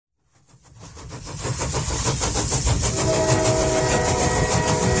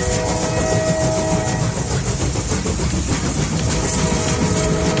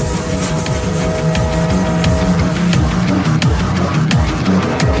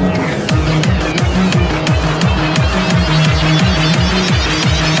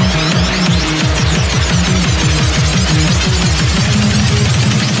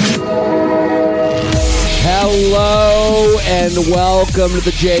and welcome to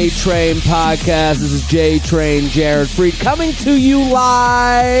the J Train Podcast. This is J Train Jared Freed coming to you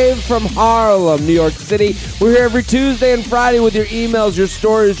live from Harlem, New York City. We're here every Tuesday and Friday with your emails, your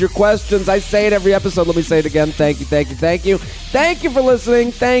stories, your questions. I say it every episode. Let me say it again. Thank you, thank you, thank you. Thank you for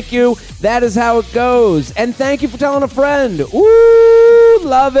listening. Thank you. That is how it goes. And thank you for telling a friend. Ooh,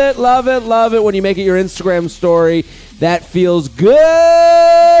 love it, love it, love it when you make it your Instagram story. That feels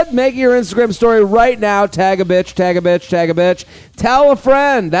good. Make your Instagram story right now. Tag a bitch, tag a bitch, tag a bitch. Tell a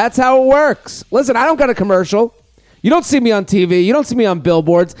friend. That's how it works. Listen, I don't got a commercial. You don't see me on TV. You don't see me on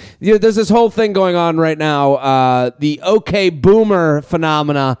billboards. There's this whole thing going on right now, the OK Boomer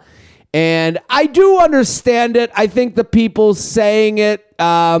phenomena. And I do understand it. I think the people saying it,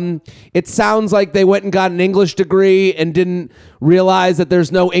 it sounds like they went and got an English degree and didn't realize that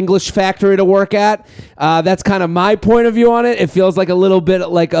there's no English factory to work at. That's kind of my point of view on it. It feels like a little bit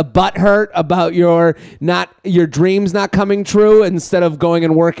like a butthurt about your dreams not coming true. Instead of going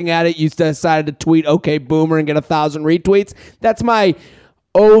and working at it, you decided to tweet OK Boomer and get 1,000 retweets. That's my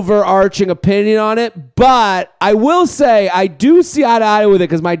overarching opinion on it, but I will say I do see eye to eye with it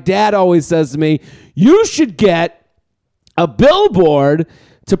because my dad always says to me, you should get a billboard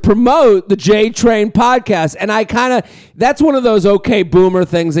to promote the J Train podcast. And that's one of those OK Boomer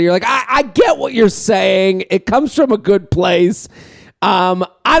things that you're like, I get what you're saying. It comes from a good place.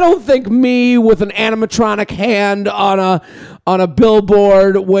 I don't think me with an animatronic hand on a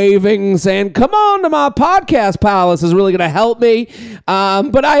billboard waving saying, come on to my podcast palace is really going to help me.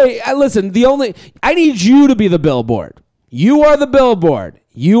 But I listen, I need you to be the billboard. You are the billboard.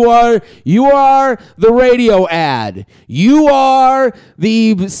 You are the radio ad. You are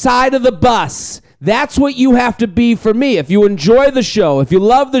the side of the bus. That's what you have to be for me. If you enjoy the show, if you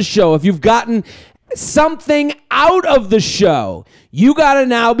love the show, if you've gotten something out of the show, you got to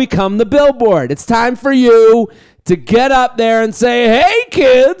now become the billboard. It's time for you to get up there and say, hey,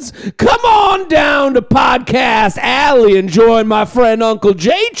 kids, come on down to Podcast Alley and join my friend Uncle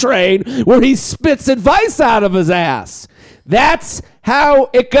J Train where he spits advice out of his ass. That's how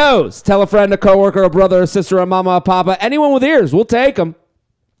it goes. Tell a friend, a coworker, a brother, a sister, a mama, a papa, anyone with ears. We'll take them.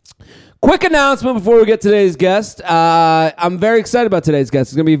 Quick announcement before we get to today's guest. I'm very excited about today's guest.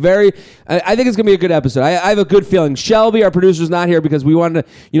 It's going to be I think it's going to be a good episode. I have a good feeling. Shelby, our producer, is not here because we wanted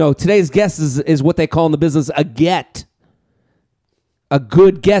to, today's guest is what they call in the business a get. A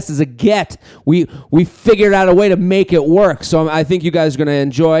good guest is a get. We figured out a way to make it work. So I think you guys are going to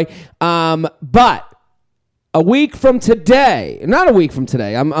enjoy. But a week from today, not a week from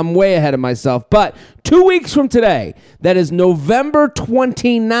today, I'm way ahead of myself, but 2 weeks from today, that is November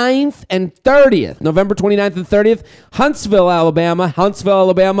 29th and 30th. November 29th and 30th, Huntsville,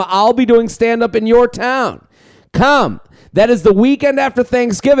 Alabama, I'll be doing stand-up in your town. Come. That is the weekend after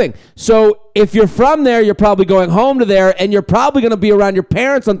Thanksgiving. So if you're from there, you're probably going home to there, and you're probably going to be around your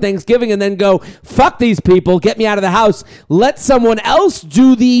parents on Thanksgiving and then go, fuck these people, get me out of the house. Let someone else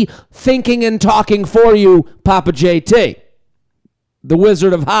do the thinking and talking for you, Papa JT, the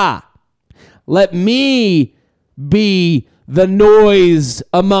Wizard of Ha. Let me be the noise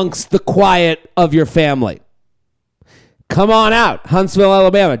amongst the quiet of your family. Come on out, Huntsville,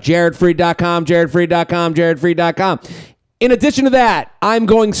 Alabama, jaredfreed.com, jaredfreed.com. In addition to that, I'm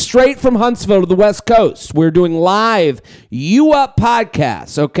going straight from Huntsville to the West Coast. We're doing live You Up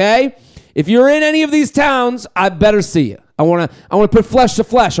podcasts, okay? If you're in any of these towns, I better see you. I want to put flesh to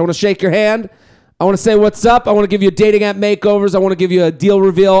flesh. I want to shake your hand. I want to say what's up. I want to give you dating app makeovers. I want to give you a deal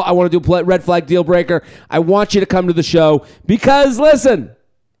reveal. I want to do a red flag deal breaker. I want you to come to the show because, listen,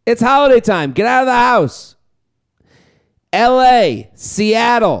 it's holiday time. Get out of the house. LA,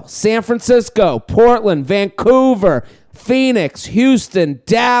 Seattle, San Francisco, Portland, Vancouver, Phoenix, Houston,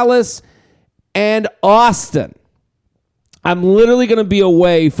 Dallas, and Austin. I'm literally going to be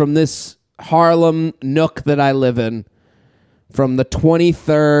away from this Harlem nook that I live in from the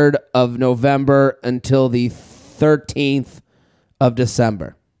 23rd of November until the 13th of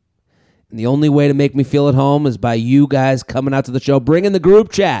December. And the only way to make me feel at home is by you guys coming out to the show. Bring in the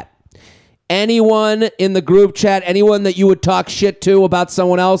group chat. Anyone in the group chat, anyone that you would talk shit to about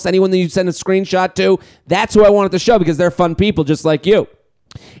someone else, anyone that you send a screenshot to, that's who I want at the show because they're fun people just like you.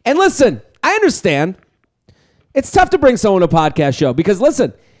 And listen, I understand. It's tough to bring someone to a podcast show because,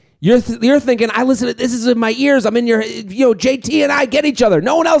 listen, you're thinking, I listen to this is in my ears. I'm in your, JT and I get each other.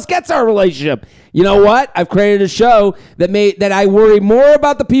 No one else gets our relationship. You know what? I've created a show that I worry more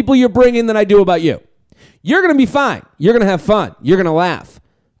about the people you're bringing than I do about you. You're going to be fine. You're going to have fun. You're going to laugh.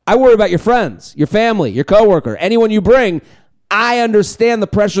 I worry about your friends, your family, your coworker, anyone you bring. I understand the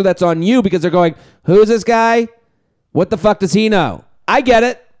pressure that's on you because they're going, who's this guy? What the fuck does he know? I get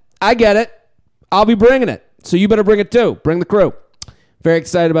it. I'll be bringing it. So you better bring it too. Bring the crew. Very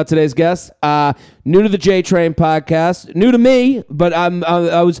excited about today's guest. New to the J Train podcast. New to me, but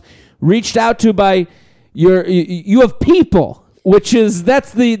I was reached out to by you have people, which is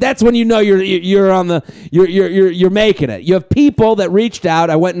that's when you know you're making it. You have people that reached out.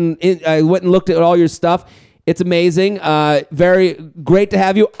 I went and looked at all your stuff. It's amazing. Very great to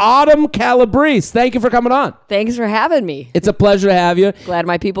have you. Autumn Calabrese, thank you for coming on. Thanks for having me. It's a pleasure to have you. Glad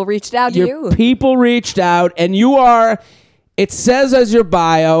my people reached out to you. People reached out, and you are, it says as your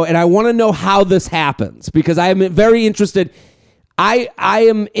bio, and I want to know how this happens because I am very interested.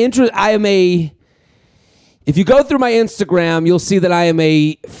 If you go through my Instagram, you'll see that I am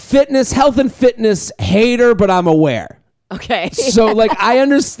a health and fitness hater, but I'm aware. Okay. So like I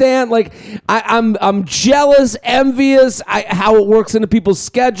understand, like I'm jealous, envious, how it works into people's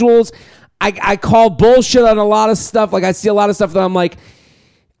schedules. I call bullshit on a lot of stuff. Like I see a lot of stuff that I'm like,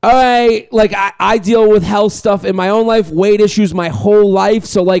 all right, like I deal with health stuff in my own life, weight issues my whole life.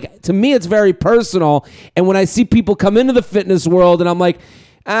 So like to me, it's very personal. And when I see people come into the fitness world and I'm like,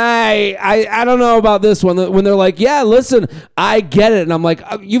 I don't know about this one. When they're like, yeah, listen, I get it. And I'm like,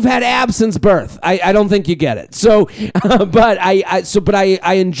 you've had abs since birth. I don't think you get it. So, but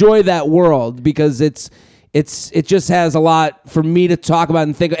I enjoy that world because it just has a lot for me to talk about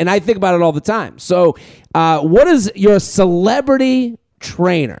and think. And I think about it all the time. So, what is your celebrity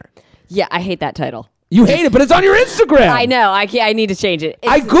trainer? Yeah, I hate that title. You hate it, but it's on your Instagram. I know. I need to change it.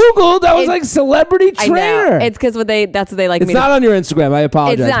 I Googled. I was like celebrity trainer. I know. It's because that's what they like. It's not on your Instagram. I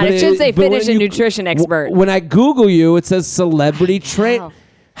apologize. It's not. It should say fitness and nutrition expert. When I Google you, it says celebrity trainer.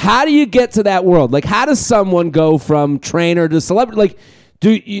 How do you get to that world? Like, how does someone go from trainer to celebrity?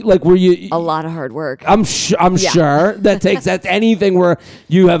 Like, were you a lot of hard work? I'm sure that's anything where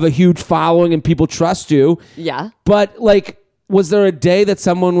you have a huge following and people trust you. Yeah. But like, was there a day that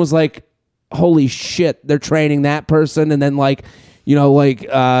someone was like, holy shit, they're training that person, and then Ryan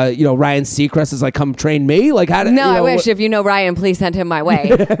Seacrest is like, come train me? Like, how? I wish. If you know Ryan, please send him my way.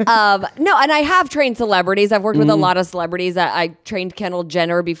 No, and I have trained celebrities. I've worked with a lot of celebrities. I trained Kendall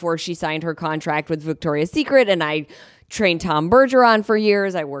Jenner before she signed her contract with Victoria's Secret, and I trained Tom Bergeron for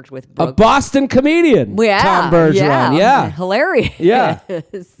years. I worked with a Boston comedian. Yeah, Tom Bergeron. Yeah. Hilarious. Yeah.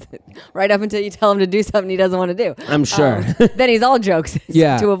 Right up until you tell him to do something he doesn't want to do. I'm sure. Then he's all jokes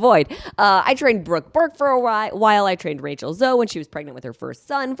yeah. to avoid. I trained Brooke Burke for a while. I trained Rachel Zoe when she was pregnant with her first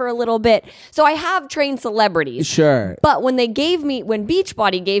son for a little bit. So I have trained celebrities. Sure. But when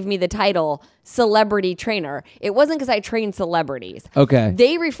Beachbody gave me the title celebrity trainer, it wasn't because I trained celebrities. Okay.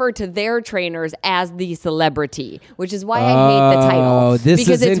 They refer to their trainers as the celebrity, which is why I hate the title.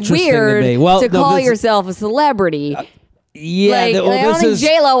 Because it's weird to call yourself a celebrity. Yeah, I don't think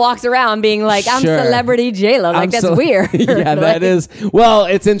J-Lo walks around being like, I'm celebrity J-Lo. Like, that's weird. Yeah, that is. Well,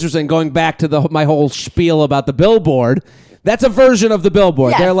 it's interesting. Going back to my whole spiel about the billboard, that's a version of the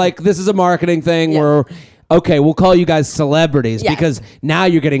billboard. Yes. They're like, this is a marketing thing where, okay, we'll call you guys celebrities because now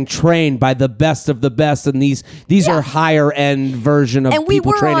you're getting trained by the best of the best, and these are higher end version of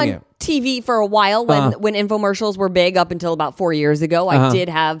people training you. TV for a while when infomercials were big up until about 4 years ago. I did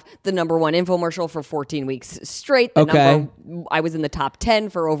have the number one infomercial for 14 weeks straight. I was in the top 10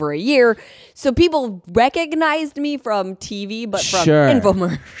 for over a year. So people recognized me from TV, but from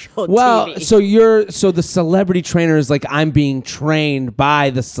infomercial TV. So the celebrity trainer is like, I'm being trained by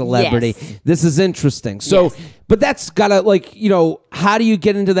the celebrity. Yes. This is interesting. So, but that's gotta how do you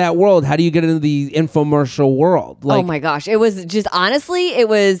get into that world? How do you get into the infomercial world? Oh my gosh. It was just, honestly, it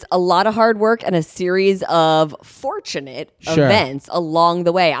was a lot of hard work and a series of fortunate events along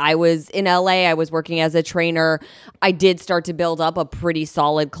the way. I was in LA. I was working as a trainer. I did start to build up a pretty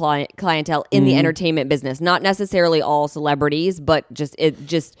solid clientele in the entertainment business. Not necessarily all celebrities, but just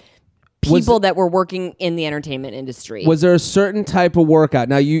people that were working in the entertainment industry. Was there a certain type of workout?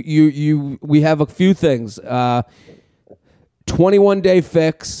 Now we have a few things. 21-day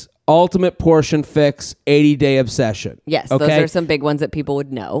fix, ultimate portion fix, 80-day obsession. Yes, those are some big ones that people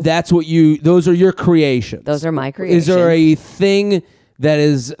would know. Those are your creations. Those are my creations. Is there a thing that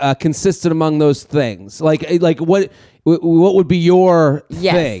is consistent among those things? Like what would be your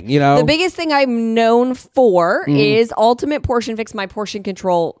thing? The biggest thing I'm known for is ultimate portion fix, my portion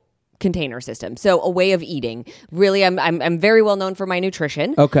control container system. So a way of eating. Really, I'm very well known for my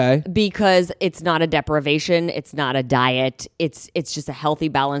nutrition. Okay. Because it's not a deprivation. It's not a diet. It's just a healthy,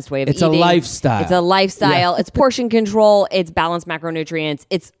 balanced way of eating. It's a lifestyle. It's a lifestyle. Yeah. It's portion control. It's balanced macronutrients.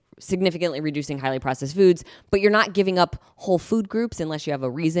 It's significantly reducing highly processed foods, but you're not giving up whole food groups unless you have a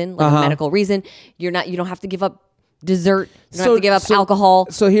reason, like a medical reason. You don't have to give up dessert. You don't have to give up alcohol.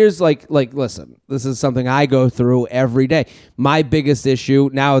 So here's listen, this is something I go through every day. My biggest issue,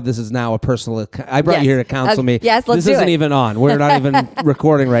 this is a personal, I brought you here to counsel me. Yes, let's This do isn't it. even on. We're not even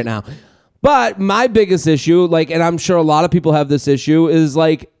recording right now. But my biggest issue, and I'm sure a lot of people have this issue, is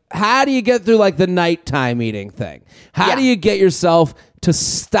how do you get through the nighttime eating thing? How do you get yourself to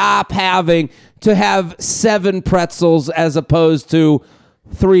stop having to have 7 pretzels as opposed to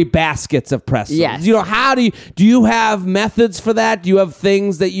 3 baskets of pretzels? Yes. How do you have methods for that? Do you have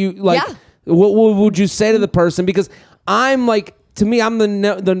things that you like? Yeah. What would you say to the person? Because I'm to me, I'm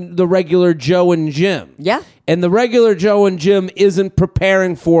the regular Joe and Jim. Yeah. And the regular Joe and Jim isn't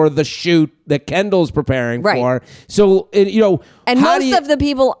preparing for the shoot that Kendall's preparing for. So, and most of the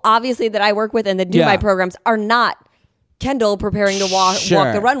people, obviously, that I work with and that do my programs are not Kendall preparing to walk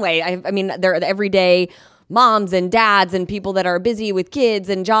the runway. I mean, they're everyday moms and dads and people that are busy with kids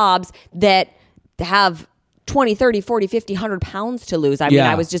and jobs that have 20, 30, 40, 50, 100 pounds to lose. I mean,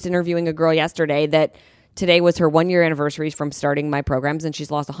 I was just interviewing a girl yesterday that today was her 1-year anniversary from starting my programs, and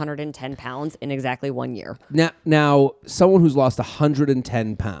she's lost 110 pounds in exactly 1 year. Now, someone who's lost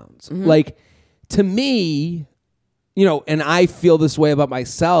 110 pounds, to me, and I feel this way about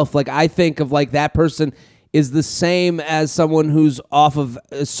myself, I think of that person is the same as someone who's off of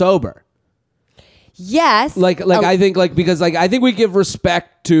sober. Yes. I think because I think we give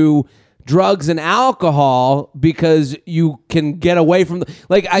respect to drugs and alcohol because you can get away from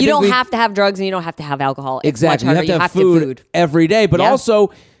you don't have to have drugs and you don't have to have alcohol. It's exactly. much harder. You have to have food every day. But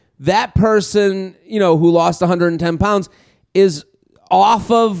also that person, who lost 110 pounds is off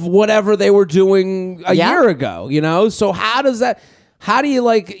of whatever they were doing a year ago, So how do you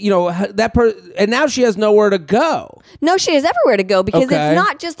that person? And now she has nowhere to go. No, she has everywhere to go because it's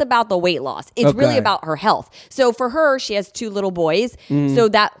not just about the weight loss. It's really about her health. So for her, she has 2 little boys. So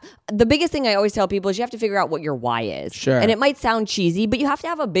that the biggest thing I always tell people is you have to figure out what your why is. Sure. And it might sound cheesy, but you have to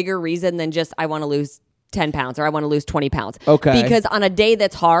have a bigger reason than just I want to lose 10 pounds or I want to lose 20 pounds. Okay. Because on a day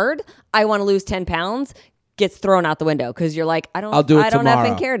that's hard, I want to lose 10 pounds. Gets thrown out the window because you're like, I don't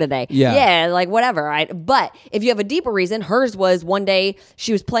effing care today. Yeah, whatever. But if you have a deeper reason, hers was one day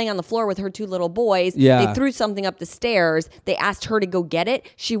she was playing on the floor with her 2 little boys. Yeah. They threw something up the stairs. They asked her to go get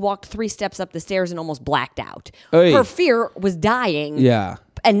it. She walked 3 steps up the stairs and almost blacked out. Oy. Her fear was dying. Yeah.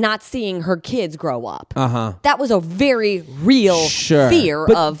 And not seeing her kids grow up. Uh-huh. That was a very real fear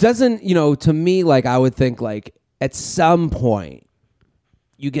but doesn't, to me, I would think at some point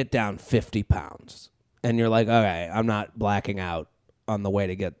you get down 50 pounds. And you're like, okay, I'm not blacking out on the way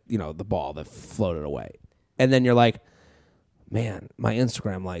to get, the ball that floated away. And then you're like, man, my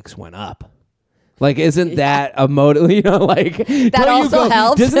Instagram likes went up. Isn't that a motive? That also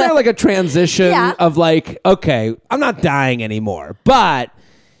helps. Isn't there a transition of okay, I'm not dying anymore, but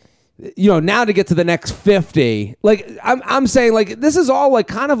now to get to the next 50, I'm saying this is all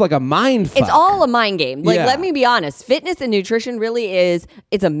kind of a mind fuck. It's all a mind game. Let me be honest. Fitness and nutrition really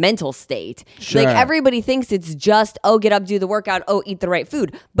it's a mental state. Sure. Everybody thinks it's just, get up, do the workout, eat the right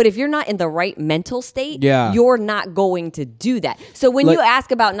food. But if you're not in the right mental state, you're not going to do that. So when you ask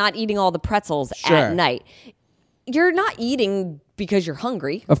about not eating all the pretzels at night, you're not eating because you're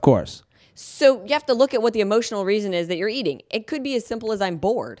hungry. Of course. So you have to look at what the emotional reason is that you're eating. It could be as simple as I'm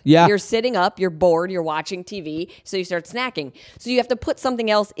bored. Yeah. You're sitting up, you're bored, you're watching TV, so you start snacking. So you have to put something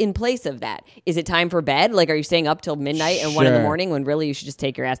else in place of that. Is it time for bed? Are you staying up till midnight and 1 a.m. when really you should just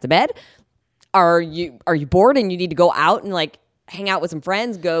take your ass to bed? Are you bored and you need to go out and hang out with some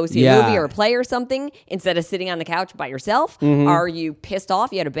friends, go see a movie or a play or something instead of sitting on the couch by yourself? Mm-hmm. Are you pissed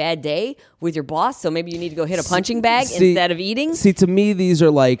off? You had a bad day with your boss, so maybe you need to go hit a punching bag instead of eating? See, to me, these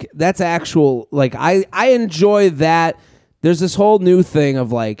are that's actual, I enjoy that. There's this whole new thing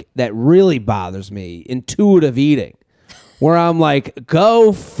of that really bothers me, intuitive eating. Where I'm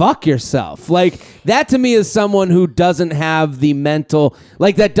go fuck yourself. That to me is someone who doesn't have the mental,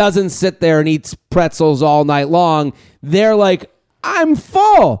 that doesn't sit there and eats pretzels all night long. They're I'm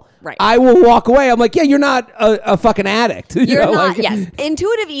full. Right. I will walk away. I'm you're not a fucking addict. You're not, yes.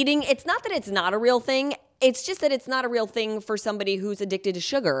 Intuitive eating, it's not that it's not a real thing. It's just that it's not a real thing for somebody who's addicted to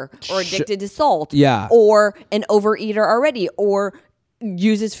sugar or addicted to salt. Yeah. Or an overeater already or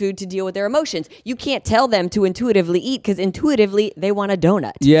uses food to deal with their emotions. You can't tell them to intuitively eat because intuitively they want a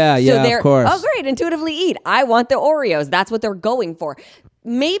donut. Yeah, so of course. Oh, great, intuitively eat. I want the Oreos. That's what they're going for.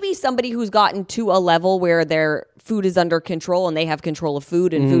 Maybe somebody who's gotten to a level where their food is under control and they have control of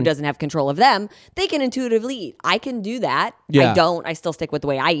food and food doesn't have control of them, they can intuitively eat. I can do that. Yeah. I don't. I still stick with the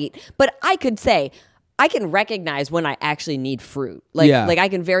way I eat. But I could say, I can recognize when I actually need fruit. I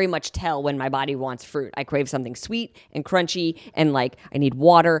can very much tell when my body wants fruit. I crave something sweet and crunchy and I need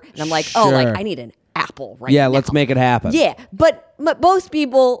water. And I'm I need an apple right Yeah, now. let's make it happen. Yeah, but most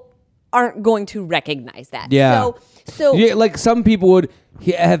people aren't going to recognize that. Yeah. So yeah, like some people would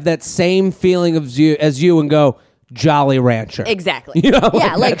have that same feeling of as you and go, Jolly Rancher. Exactly. You know,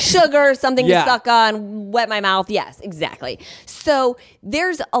 yeah, like sugar, something Yeah. to suck on, wet my mouth. Yes, exactly. So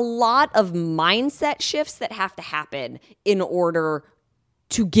there's a lot of mindset shifts that have to happen in order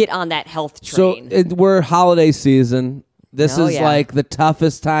to get on that health train. So we're holiday season. This is yeah. like the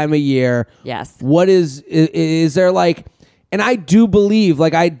toughest time of year. Yes. What is there like, and I do believe,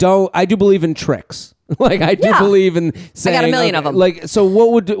 like I do believe in tricks. Like I do Yeah. believe in saying, I got a million of them. Like, so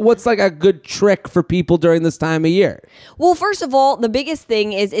what's like a good trick for people during this time of year? Well, first of all, the biggest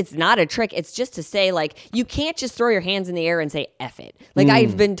thing is it's not a trick. It's just to say, like, you can't just throw your hands in the air and say, F it. Like,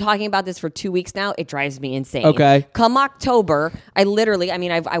 I've been talking about this for 2 weeks now. It drives me insane. Okay. Come October, I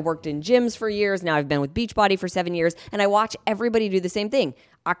worked in gyms for years. Now I've been with Beachbody for 7 years, and I watch everybody do the same thing.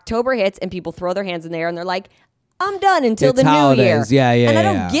 October hits, and people throw their hands in the air, and they're like, I'm done until It's the holidays. new year. Yeah, And I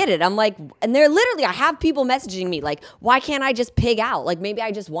don't yeah. get it. I'm like, and they're literally, I have people messaging me like, why can't I just pig out? Like, maybe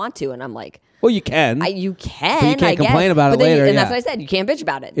I just want to. And I'm like, Well, you can. you can. But you can't I guess. complain about it But then later, and yeah. that's what I said. You can't bitch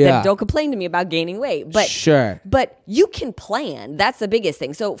about it. Yeah. Then don't complain to me about gaining weight. But Sure. But you can plan. That's the biggest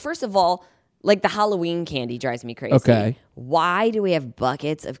thing. So first of all, like the Halloween candy drives me crazy. Okay. Why do we have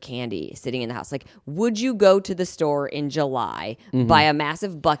buckets of candy sitting in the house? Like, would you go to the store in July, buy a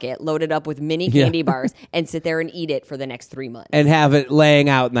massive bucket loaded up with mini candy bars, and sit there and eat it for the next 3 months? and have it laying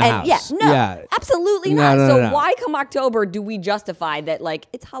out in the house. Yeah, no, absolutely No, not. no, So no. why come October do we justify that, like,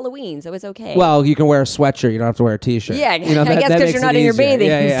 it's Halloween, so it's okay? Well, you can wear a sweatshirt. You don't have to wear a t-shirt. Yeah, You know, I guess that because makes you're it not in your easier. bathing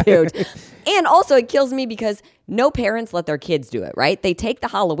Yeah, yeah. suit. And also, it kills me because no parents let their kids do it, right? They take the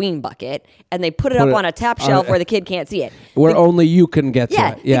Halloween bucket and they put it up it on a top shelf where the kid can't see it. Where only you can get to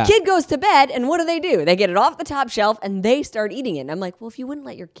Yeah, it. Yeah. the kid goes to bed, and what do? They get it off the top shelf, and they start eating it. And I'm like, well, if you wouldn't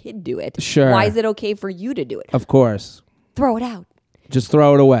let your kid do it, Sure. why is it okay for you to do it? Of course. Throw it out. Just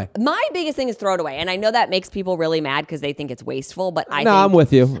throw it away. My biggest thing is throw it away. And I know that makes people really mad because they think it's wasteful, but I'm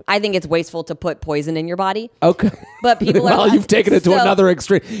with you. I think it's wasteful to put poison in your body. Okay. But people are... Well, you've taken it to So, another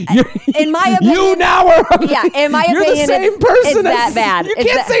extreme. in my opinion... You now are... Yeah, in my You're opinion, the same it's person. that bad. You It's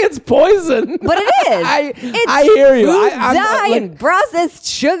can't that- say it's poison. But it is. I hear you. Food I'm dye like, and processed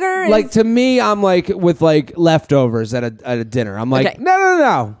sugar. like, to me, I'm like with like leftovers at a dinner. I'm like, Okay.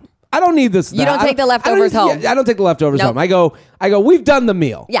 no. I don't need this. You don't take the leftovers home. I don't take the leftovers Nope. home. I go. We've done the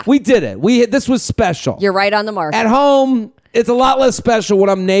meal. Yeah. We did it. This was special. You're right on the mark. At home, it's a lot less special when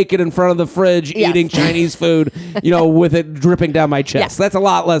I'm naked in front of the fridge Yes. eating Chinese food, with it dripping down my chest. Yes. That's a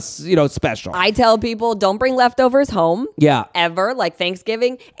lot less, special. I tell people, don't bring leftovers home. Yeah. Ever, like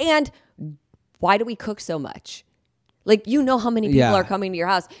Thanksgiving. And why do we cook so much? Like, how many people Yeah. are coming to your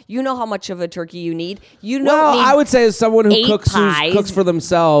house. You know how much of a turkey you need. You Well, don't need I would say as someone who 8 cooks pies. for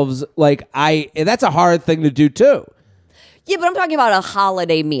themselves, that's a hard thing to do too. Yeah, but I'm talking about a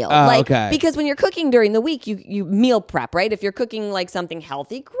holiday meal. Okay. Because when you're cooking during the week, you meal prep, right? If you're cooking like something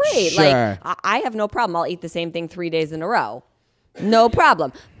healthy, great. Sure. Like I have no problem. I'll eat the same thing 3 days in a row. No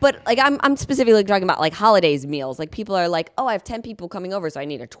problem. But like I'm specifically talking about like holidays meals. Like people are like, oh, I have 10 people coming over, so I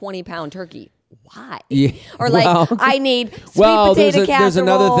need a 20-pound turkey. Why? Yeah, Or like well- I need sweet potato casserole. There's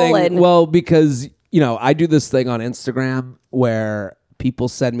another thing. And, Well, because I do this thing on Instagram where people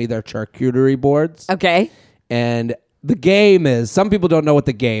send me their charcuterie boards. okay. And the game is, some people don't know what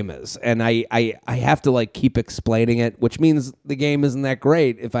the game is. And I have to keep explaining it, which means the game isn't that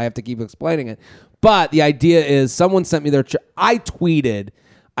great if I have to keep explaining it. But the idea is someone sent me I tweeted,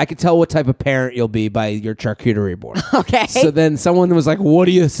 I could tell what type of parent you'll be by your charcuterie board. Okay. So then someone was like, what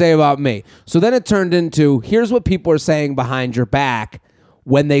do you say about me? So then it turned into, here's what people are saying behind your back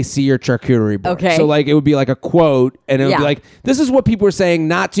when they see your charcuterie board. Okay. So it would be like a quote, and it would be Yeah. like, this is what people are saying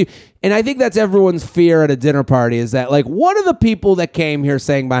not to. And I think that's everyone's fear at a dinner party is that what are the people that came here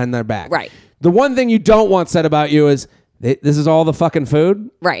saying behind their back? Right. The one thing you don't want said about you is, this is all the fucking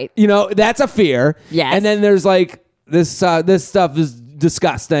food? Right. That's a fear. Yes. And then there's this stuff is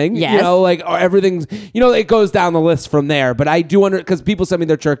disgusting. Yes. Or everything's, it goes down the list from there. But I do because people send me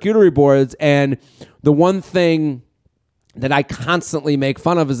their charcuterie boards, and the one thing that I constantly make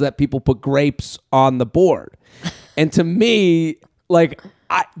fun of is that people put grapes on the board. And to me,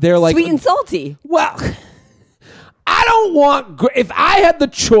 they're like Sweet and salty. well, I don't want, if I had the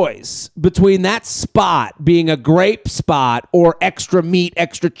choice between that spot being a grape spot or extra meat,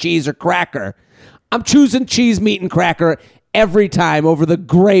 extra cheese, or cracker, I'm choosing cheese, meat, and cracker every time over the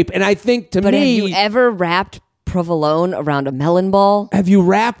grape. And I think to But me, have you ever wrapped provolone around a melon ball. Have you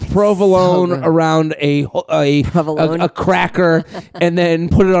wrapped provolone around a cracker and then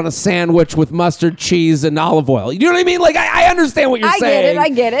put it on a sandwich with mustard, cheese, and olive oil? You know what I mean? Like, I understand what you're saying. I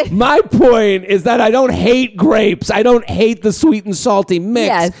get it. My point is that I don't hate grapes. I don't hate the sweet and salty mix.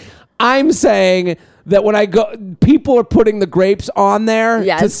 Yes. I'm saying that when I go, people are putting the grapes on there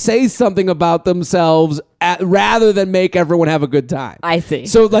to say something about themselves rather than make everyone have a good time. I see.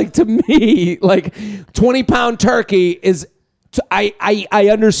 So, like, to me, like, 20-pound turkey is, I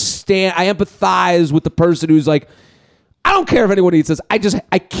understand, I empathize with the person who's like, I don't care if anyone eats this. I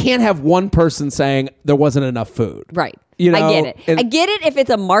can't have one person saying there wasn't enough food. Right. You know? I get it. I get it if it's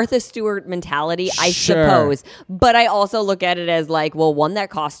a Martha Stewart mentality, I suppose. But I also look at it as like, well, one, that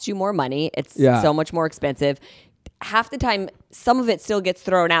costs you more money. It's so much more expensive. Half the time, some of it still gets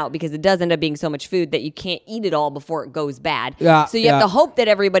thrown out because it does end up being so much food that you can't eat it all before it goes bad. So you have to hope that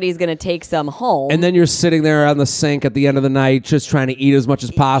everybody's going to take some home. And then you're sitting there on the sink at the end of the night just trying to eat as much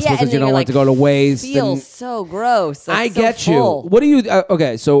as possible because you don't want it to go to waste. It feels so gross. I get you. What do you...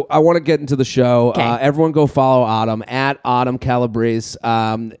 okay, so I want to get into the show. Okay. Everyone go follow Autumn at Autumn Calabrese.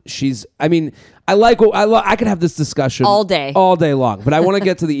 She's... I mean... I could have this discussion all day long, but I want to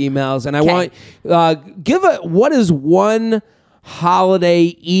get to the emails, and I want what is one holiday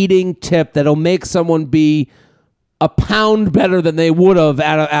eating tip that'll make someone be a pound better than they would have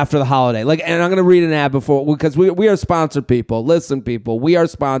after the holiday. Like, and I'm going to read an ad because we are sponsored people. Listen, people, we are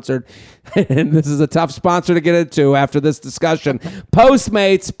sponsored, and this is a tough sponsor to get into after this discussion.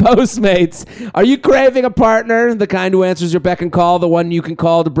 Postmates. Are you craving a partner? The kind who answers your beck and call, the one you can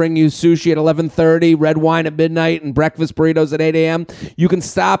call to bring you sushi at 11:30, red wine at midnight, and breakfast burritos at 8 a.m.? You can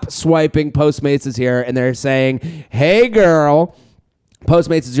stop swiping. Postmates is here, and they're saying, hey, girl.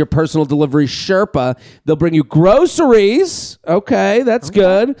 Postmates is your personal delivery Sherpa. They'll bring you groceries. Okay, that's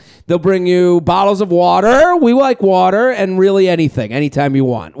good. They'll bring you bottles of water. We like water, and really anything, anytime you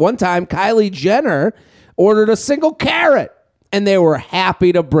want. One time, Kylie Jenner ordered a single carrot, and they were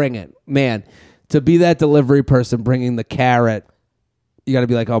happy to bring it. Man, to be that delivery person bringing the carrot, you got to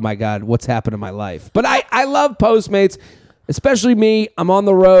be like, oh my God, what's happened in my life? But I love Postmates, especially me. I'm on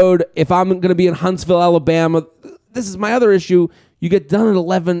the road. If I'm going to be in Huntsville, Alabama, this is my other issue. You get done at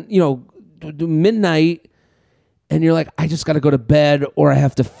 11, midnight, and you're like, I just got to go to bed or I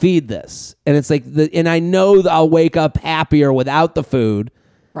have to feed this. And it's like, and I know that I'll wake up happier without the food.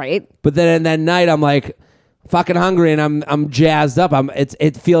 Right. But then in that night, I'm like fucking hungry and I'm jazzed up.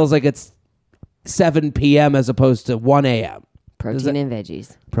 It feels like it's 7 p.m. as opposed to 1 a.m. Protein and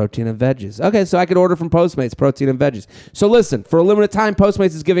veggies. Protein and veggies. Okay, so I could order from Postmates, protein and veggies. So listen, for a limited time,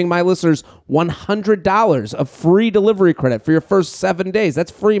 Postmates is giving my listeners $100 of free delivery credit for your first 7 days. That's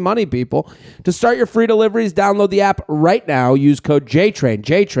free money, people. To start your free deliveries, download the app right now. Use code JTRAIN.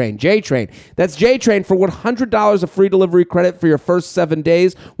 That's JTRAIN for $100 of free delivery credit for your first 7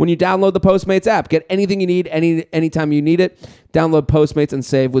 days when you download the Postmates app. Get anything you need anytime you need it. Download Postmates and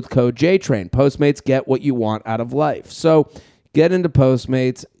save with code JTRAIN. Postmates, get what you want out of life. So get into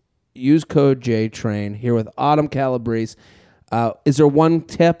Postmates. Use code JTRAIN here with Autumn Calabrese. Is there one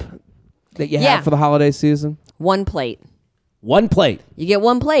tip that you have for the holiday season? One plate. One plate. You get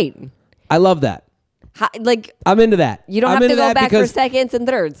one plate. I love that. I'm into that. You don't have to go back for seconds and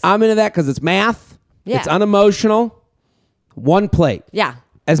thirds. I'm into that because it's math. Yeah. It's unemotional. One plate. Yeah.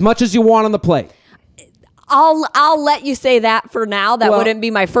 As much as you want on the plate. I'll let you say that for now. That wouldn't be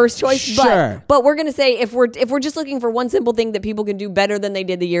my first choice. Sure. But we're gonna say if we're just looking for one simple thing that people can do better than they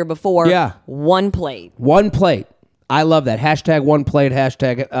did the year before. Yeah. One plate. One plate. I love that. Hashtag one plate.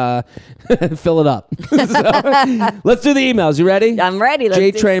 Hashtag fill it up. So, let's do the emails. You ready? I'm ready.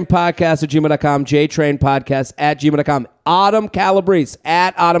 JTrainPodcast@gmail.com. JTrainPodcast@gmail.com. Autumn Calabrese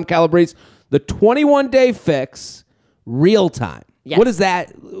 @AutumnCalabrese. The 21-day fix, real time. Yes. What does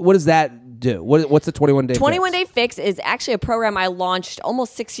that do? What's the 21-day 21-day fix is actually a program I launched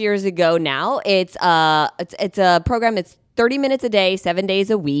almost 6 years ago now. It's a program that's 30 minutes a day, 7 days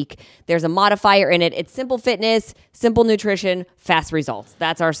a week. There's a modifier in it. It's simple fitness, simple nutrition, fast results.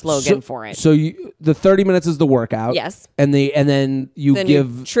 That's our slogan for it. So the 30 minutes is the workout. Yes. And then you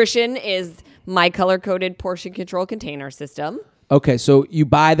give... nutrition is my color-coded portion control container system. Okay, so you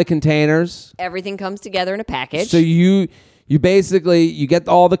buy the containers. Everything comes together in a package. So you basically, you get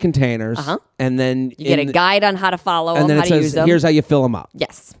all the containers, and then... You get a guide on how to follow them, how to use them. Here's how you fill them up.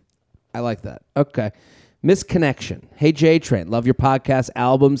 Yes. I like that. Okay. Misconnection. Hey, J-Train. Love your podcast,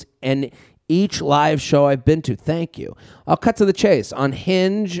 albums, and each live show I've been to. Thank you. I'll cut to the chase. On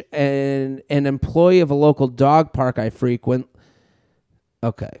Hinge, and an employee of a local dog park I frequent...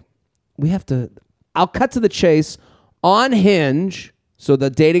 Okay. I'll cut to the chase. On Hinge... So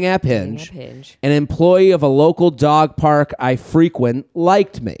the dating app Hinge. An employee of a local dog park I frequent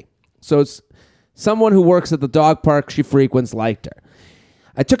liked me. So it's someone who works at the dog park she frequents liked her.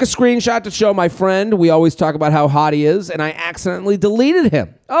 I took a screenshot to show my friend. We always talk about how hot he is, and I accidentally deleted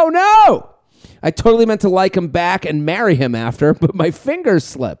him. Oh, no! I totally meant to like him back and marry him after, but my fingers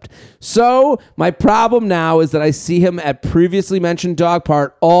slipped. So my problem now is that I see him at previously mentioned dog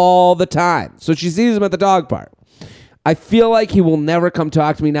park all the time. So she sees him at the dog park. I feel like he will never come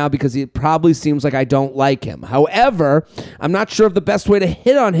talk to me now because it probably seems like I don't like him. However, I'm not sure of the best way to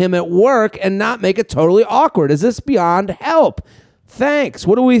hit on him at work and not make it totally awkward. Is this beyond help? Thanks.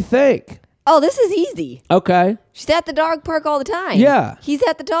 What do we think? Oh, this is easy. Okay. She's at the dog park all the time. Yeah. He's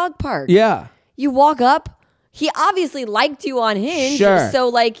at the dog park. Yeah. You walk up. He obviously liked you on Hinge. Sure. So,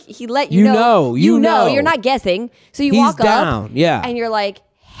 like, he let you know. You know. You're not guessing. So you walk down. up. Yeah. And you're like,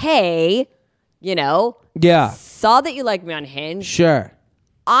 hey, Yeah. Saw that you like me on Hinge. Sure.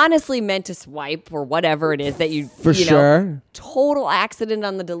 Honestly meant to swipe or whatever it is that you sure. Total accident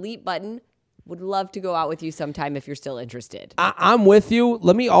on the delete button. Would love to go out with you sometime if you're still interested. I'm with you.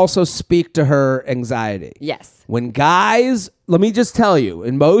 Let me also speak to her anxiety. Yes. When guys, let me just tell you,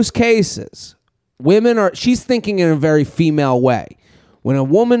 in most cases, she's thinking in a very female way. When a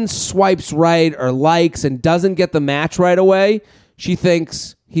woman swipes right or likes and doesn't get the match right away, she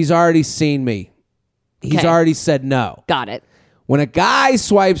thinks he's already seen me. He's already said no. Got it. When a guy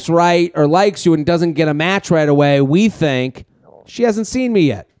swipes right or likes you and doesn't get a match right away, we think she hasn't seen me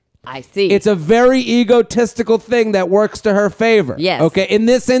yet. I see. It's a very egotistical thing that works to her favor. Yes. Okay. In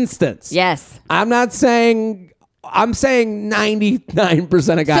this instance. Yes. I'm saying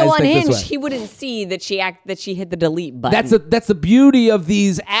 99% of guys so on think Hinge, this way. he wouldn't see that she hit the delete button. That's the beauty of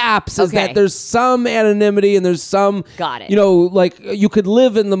these apps is that there's some anonymity and there's some. Got it. Like you could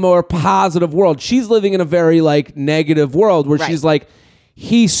live in the more positive world. She's living in a very like negative world where she's like,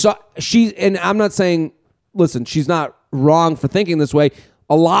 and I'm not saying, listen, she's not wrong for thinking this way.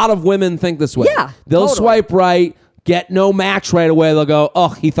 A lot of women think this way. Yeah, they'll swipe right, get no match right away. They'll go, oh,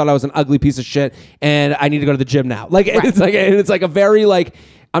 he thought I was an ugly piece of shit, and I need to go to the gym now. Like it's like a very like.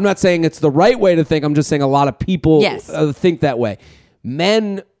 I'm not saying it's the right way to think. I'm just saying a lot of people think that way.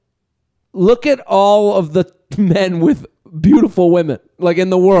 Men, look at all of the men with beautiful women like in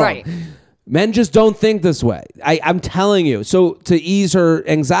the world. Right. Men just don't think this way. I'm telling you. So to ease her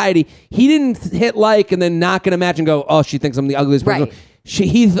anxiety, he didn't hit like and then not get a match and go, oh, she thinks I'm the ugliest person. Right.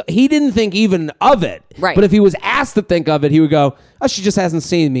 He didn't think even of it. Right. But if he was asked to think of it, he would go, oh, she just hasn't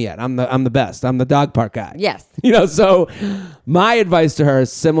seen me yet. I'm the best. I'm the dog park guy. Yes. So my advice to her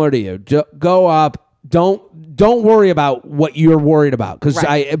is similar to you. Go up. Don't worry about what you're worried about.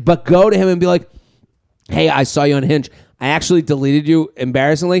 But go to him and be like, hey, I saw you on Hinge. I actually deleted you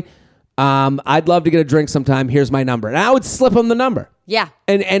embarrassingly. I'd love to get a drink sometime. Here's my number. And I would slip him the number. Yeah.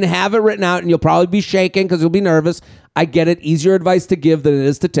 And have it written out, and you'll probably be shaking because you'll be nervous. I get it. Easier advice to give than it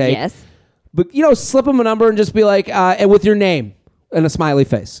is to take. Yes. But, slip him a number and just be like, and with your name and a smiley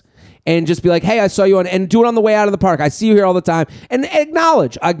face. And just be like, hey, I saw you on, and do it on the way out of the park. I see you here all the time. And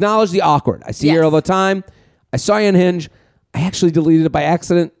acknowledge the awkward. I see you here all the time. I saw you on Hinge. I actually deleted it by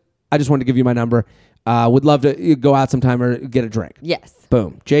accident. I just wanted to give you my number. Would love to go out sometime or get a drink. Yes.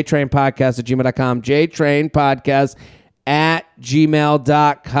 Boom. JTrainPodcast@gmail.com.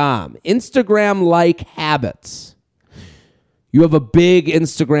 JTrainPodcast@gmail.com. Instagram-like habits. You have a big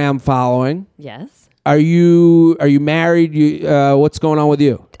Instagram following. Yes. Are you married? What's going on with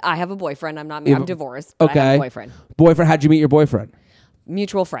you? I have a boyfriend. I'm divorced. But okay. I have a boyfriend. Boyfriend? How'd you meet your boyfriend?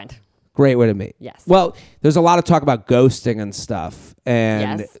 Mutual friend. Great way to meet. Yes. Well, there's a lot of talk about ghosting and stuff,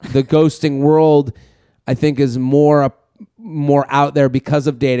 and Yes. the ghosting world, I think, is more out there because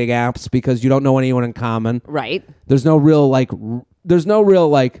of dating apps, because you don't know anyone in common. Right. There's no real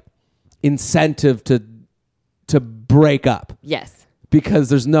incentive to break up. Yes. Because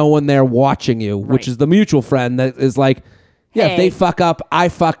there's no one there watching you, which is the mutual friend that is like, yeah, hey. if they fuck up, I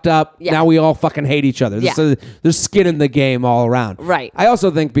fucked up. Yeah. Now we all fucking hate each other. Yeah. There's skin in the game all around. Right. I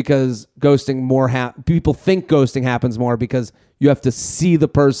also think because ghosting people think ghosting happens more because you have to see the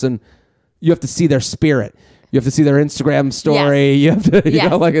person, you have to see their spirit. You have to see their Instagram story. Yes. You have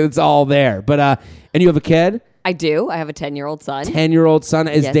to, like it's all there. But and you have a kid? I do. I have a 10-year-old son. 10-year-old son.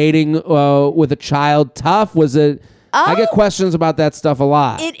 Is dating with a child tough? Was it? I get questions about that stuff a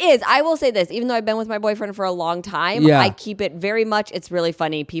lot. It is. I will say this. Even though I've been with my boyfriend for a long time, I keep it very much. It's really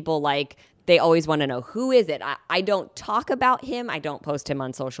funny. People they always want to know, who is it? I don't talk about him. I don't post him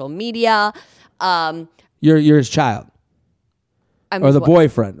on social media. You're his child. Or the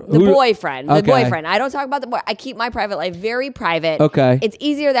boyfriend? The boyfriend. I don't talk about the boy. I keep my private life very private. Okay. It's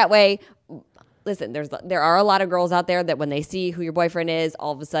easier that way. listen, there are a lot of girls out there that when they see who your boyfriend is,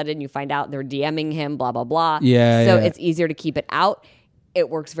 all of a sudden you find out they're DMing him, blah, blah, blah. Yeah. So it's easier to keep it out. It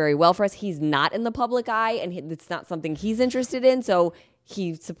works very well for us. He's not in the public eye, and it's not something he's interested in, so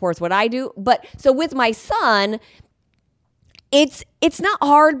he supports what I do. But so with my son, it's not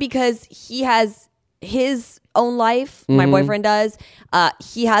hard because he has his own life. My boyfriend does.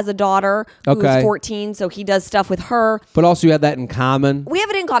 He has a daughter who's 14, so he does stuff with her. But also you have that in common. We have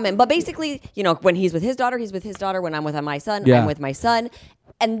it in common. But basically, when he's with his daughter, he's with his daughter. When I'm with my son, I'm with my son.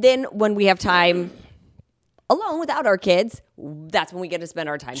 And then when we have time alone without our kids, that's when we get to spend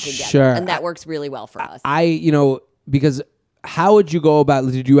our time together. Sure. And that works really well for us. Because how would you go about,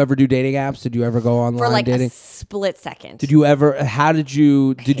 did you ever do dating apps? Did you ever go online for like dating? a split second. Did you ever,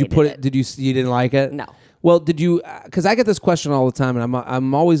 you didn't like it? No. Well, did you, because I get this question all the time and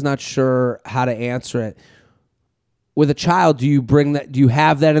I'm always not sure how to answer it. With a child, do you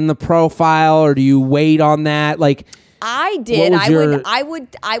have that in the profile or do you wait on that? Like, I did. I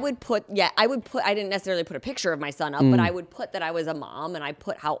would put. I didn't necessarily put a picture of my son up, but I would put that I was a mom, and I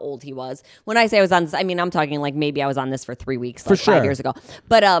put how old he was. When I say I was on, I'm talking like maybe I was on this for 3 weeks, like 5 years ago.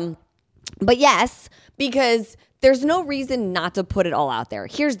 But yes, because there's no reason not to put it all out there.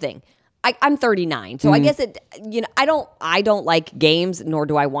 Here's the thing. I'm 39, so I guess I don't like games, nor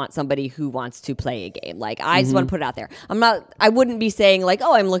do I want somebody who wants to play a game. Like, I just want to put it out there. I wouldn't be saying like,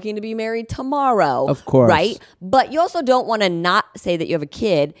 oh, I'm looking to be married tomorrow. Of course. Right? But you also don't want to not say that you have a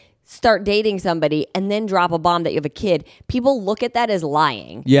kid, start dating somebody, and then drop a bomb that you have a kid. People look at that as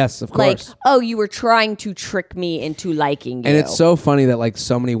lying. Yes, of course. Like, oh, you were trying to trick me into liking you. And it's so funny that like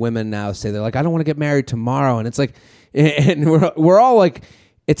so many women now say they're like, I don't want to get married tomorrow. And it's like, and we're all like,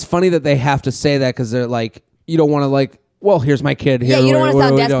 it's funny that they have to say that because they're like, you don't want to like, well, here's my kid. Here, yeah, you don't want to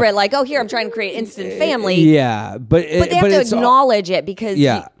sound desperate. Like, oh, here, I'm trying to create instant family. Yeah, but they have to acknowledge it because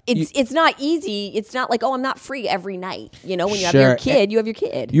yeah, it's not easy. It's not like, oh, I'm not free every night. When you have your kid, you have your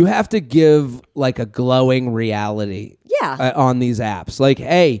kid. You have to give like a glowing reality. Yeah. On these apps, like,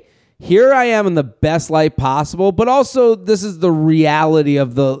 hey, here I am in the best light possible, but also this is the reality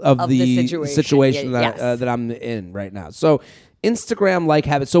of the situation that I'm in right now. So Instagram like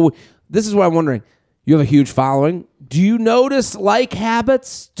habits. So this is what I'm wondering. You have a huge following. Do you notice like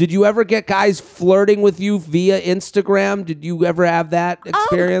habits? Did you ever get guys flirting with you via Instagram? Did you ever have that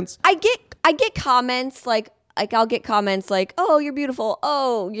experience? I get comments like I'll get comments like, "Oh, you're beautiful.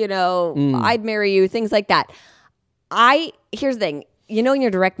 Oh, I'd marry you." Things like that. Here's the thing. In your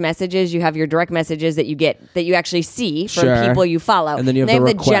direct messages, you have your direct messages that you get that you actually see from people you follow, and then you have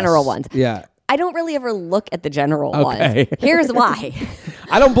the general ones. Yeah. I don't really ever look at the general ones. Here's why.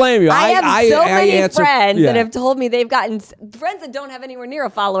 I don't blame you. I have so many friends that have told me they've gotten friends that don't have anywhere near a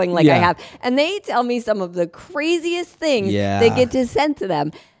following like I have. And they tell me some of the craziest things they get to send to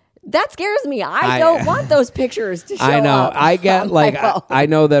them. That scares me. I don't want those pictures to show up. I know. I get like, I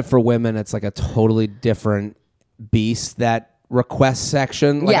know that for women, it's like a totally different beast, that request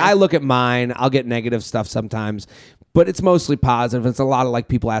section. Like I look at mine, I'll get negative stuff sometimes. But it's mostly positive. It's a lot of like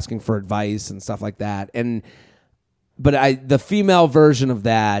people asking for advice and stuff like that. But the female version of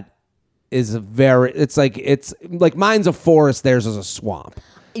that is it's like mine's a forest, theirs is a swamp.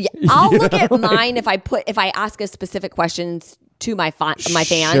 Yeah, I'll look at mine if I ask a specific questions to my fans.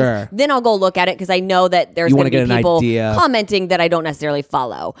 Sure. Then I'll go look at it because I know that there's going to be people commenting that I don't necessarily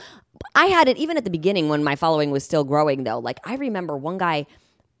follow. I had it even at the beginning when my following was still growing though. Like I remember one guy,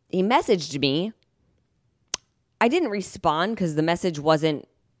 he messaged me. I didn't respond because the message wasn't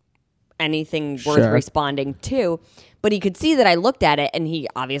anything worth responding to, but he could see that I looked at it and he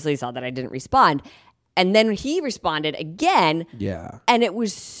obviously saw that I didn't respond. And then he responded again. Yeah. And it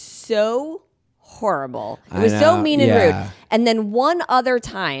was so horrible. It was so mean and rude. And then one other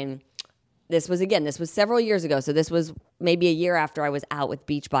time, this was several years ago. So this was maybe a year after I was out with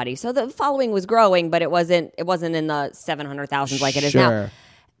Beachbody. So the following was growing, but it wasn't in the 700,000s like it is now.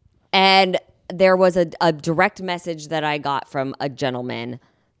 And there was a direct message that I got from a gentleman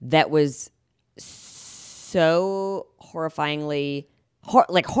that was so horrifying,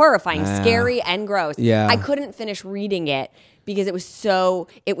 scary and gross. Yeah. I couldn't finish reading it because it was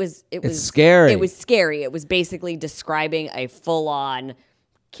it's scary. It was scary. It was basically describing a full-on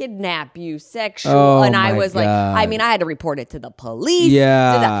kidnap you, sexual, and I was like, I had to report it to the police.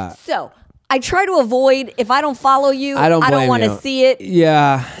 Yeah. So I try to avoid, if I don't follow you, I don't want to see it.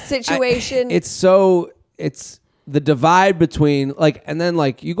 Yeah. Situation. It's the divide between and then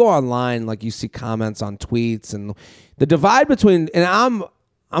you go online, you see comments on tweets and the divide between, and I'm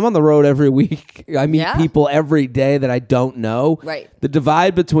on the road every week. I meet people every day that I don't know. Right. The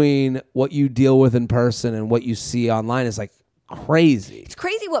divide between what you deal with in person and what you see online is crazy. It's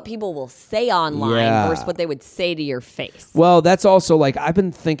crazy what people will say online versus what they would say to your face. Well, that's also like, I've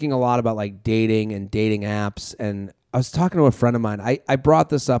been thinking a lot about like dating and dating apps, and I was talking to a friend of mine. I brought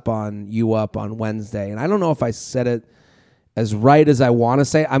this up on Wednesday, and I don't know if I said it as right as I want to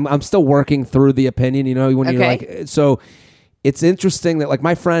say. I'm still working through the opinion, you know, when you're like, so it's interesting that like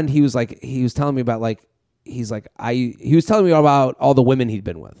my friend, he was telling me about like, he was telling me about all the women he'd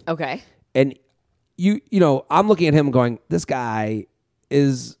been with. Okay. And you know, I'm looking at him going, this guy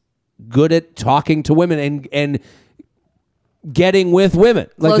is good at talking to women and getting with women.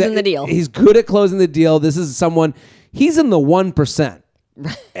 Closing the deal. He's good at closing the deal. This is someone, he's in the 1%.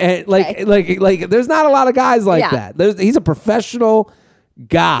 And like there's not a lot of guys like that. He's a professional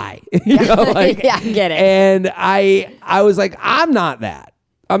guy. You know, like, I get it. And I was like, I'm not that.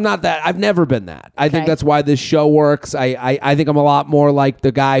 I've never been that. I think that's why this show works. I think I'm a lot more like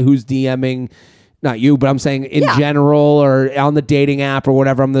the guy who's DMing, not you, but I'm saying in general or on the dating app or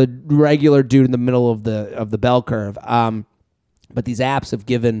whatever. I'm the regular dude in the middle of the bell curve. But these apps have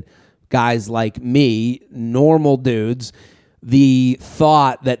given guys like me, normal dudes, the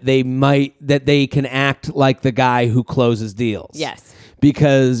thought that they can act like the guy who closes deals. Yes.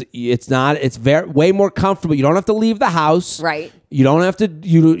 Because it's way more comfortable. You don't have to leave the house. Right. You don't have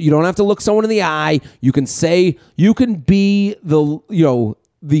to look someone in the eye. You can be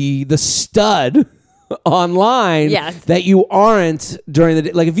the stud online that you aren't during the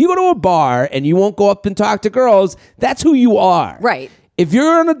day. Like if you go to a bar and you won't go up and talk to girls, that's who you are. Right. If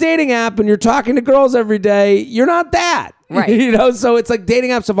you're on a dating app and you're talking to girls every day, you're not that. Right. You know, so it's like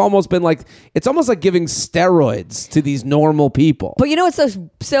dating apps have almost been like, it's almost like giving steroids to these normal people. But you know what's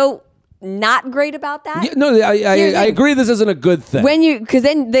so not great about that? Yeah, no, I agree this isn't a good thing. Because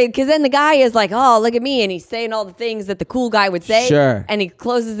then the guy is like, oh, look at me, and he's saying all the things that the cool guy would say. Sure. And he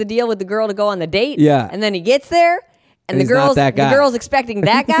closes the deal with the girl to go on the date. Yeah. And then he gets there. And the girl's expecting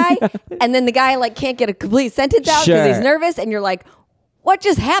that guy, and then the guy like can't get a complete sentence out because he's nervous, and you're like, what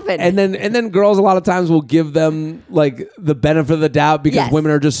just happened? And then girls a lot of times will give them like the benefit of the doubt because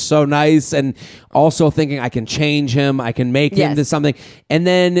women are just so nice and also thinking I can change him, I can make him into something. And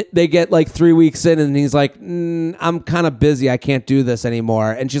then they get like 3 weeks in and he's like, I'm kind of busy, I can't do this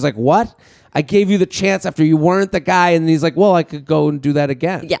anymore. And she's like, what? I gave you the chance after you weren't the guy. And he's like, well, I could go and do that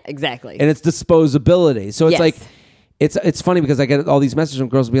again. Yeah, exactly. And it's disposability. So it's like, it's funny because I get all these messages from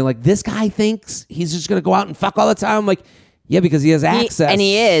girls being like, this guy thinks he's just going to go out and fuck all the time. I'm like, yeah, because he has access. And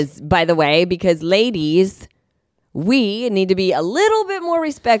he is, by the way, because ladies, we need to be a little bit more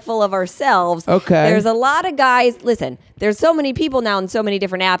respectful of ourselves. Okay. There's a lot of guys, listen, there's so many people now in so many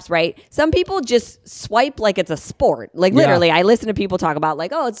different apps, right? Some people just swipe like it's a sport. Like literally, I listen to people talk about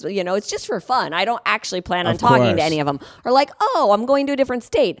like, oh, it's just for fun. I don't actually plan on talking to any of them. Or like, oh, I'm going to a different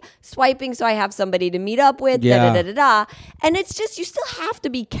state. Swiping so I have somebody to meet up with, da-da-da-da-da. And it's just, you still have to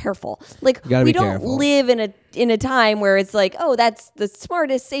be careful. Like, we don't live in a time where it's like, oh, that's the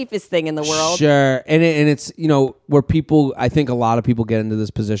smartest, safest thing in the world. Sure. And it's, where people, I think a lot of people get into this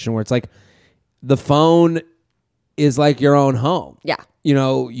position where it's like the phone is like your own home. Yeah.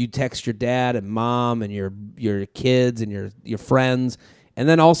 You text your dad and mom and your kids and your friends, and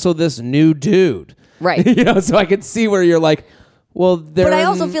then also this new dude. Right. So I can see where you're like, well, but I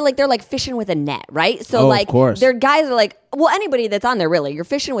also feel like they're like fishing with a net, right? So like, of course. their guys are like, well, anybody that's on there, really, you're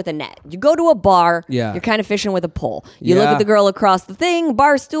fishing with a net. You go to a bar, you're kind of fishing with a pole. You look at the girl across the thing,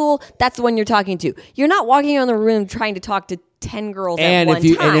 bar stool, that's the one you're talking to. You're not walking around the room trying to talk to 10 girls at one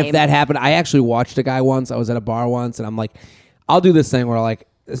time. And if that happened, I actually watched a guy once. I was at a bar once, and I'm like, I'll do this thing where like,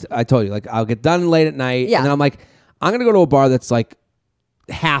 I told you, like I'll get done late at night, and then I'm like, I'm going to go to a bar that's like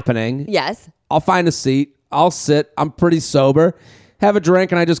happening. Yes. I'll find a seat. I'll sit. I'm pretty sober. Have a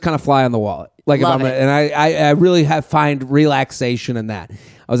drink, and I just kind of fly on the wallet. Like I really find relaxation in that.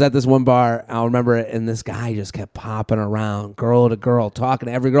 I was at this one bar, I'll remember it, and this guy just kept popping around, girl to girl, talking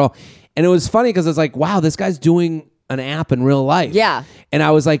to every girl. And it was funny because it's like, wow, this guy's doing an app in real life. Yeah. And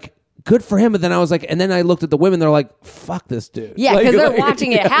I was like, good for him. But then I was like, and then I looked at the women, they're like, fuck this dude. Yeah, because they're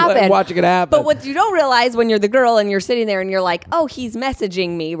watching it happen. Watching it happen. But what you don't realize when you're the girl and you're sitting there and you're like, oh, he's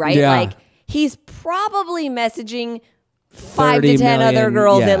messaging me, right? Yeah. Like, he's probably messaging 5 to 10 other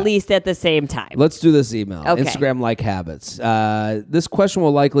girls at least at the same time. Let's do this email. Okay. Instagram like habits. This question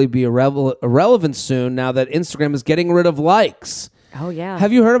will likely be irrelevant soon now that Instagram is getting rid of likes. Oh, yeah.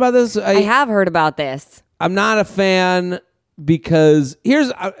 Have you heard about this? I have heard about this. I'm not a fan because here's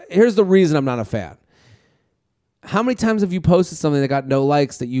the reason I'm not a fan. How many times have you posted something that got no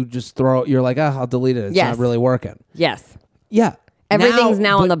likes that you just you're like, I'll delete it. It's not really working. Yes. Yeah. Everything's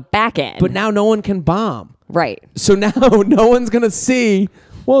now on the back end. But now no one can bomb. Right. So now no one's going to see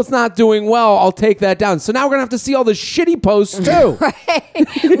well, it's not doing well. I'll take that down. So now we're going to have to see all the shitty posts too.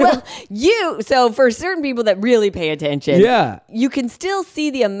 Right. Well, so for certain people that really pay attention, you can still see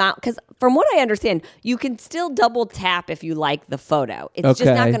the amount, because from what I understand, you can still double tap if you like the photo. It's just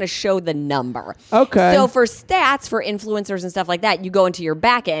not going to show the number. Okay. So for stats, for influencers and stuff like that, you go into your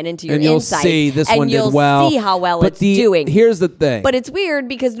back end, into your insights. And you'll see this one did well. And you'll see how well it's doing. Here's the thing. But it's weird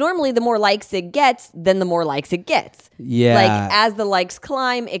because normally the more likes it gets, then the more likes it gets. Yeah. Like as the likes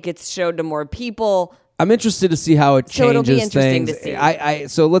climb, it gets showed to more people. I'm interested to see how it changes it'll be interesting things. to see.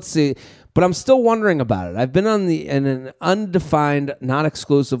 So let's see. But I'm still wondering about it. I've been in an undefined,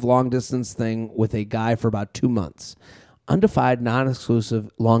 non-exclusive long-distance thing with a guy for about 2 months. Undefined, non-exclusive,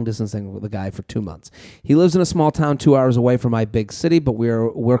 long-distance thing with a guy for 2 months. He lives in a small town 2 hours away from my big city, but we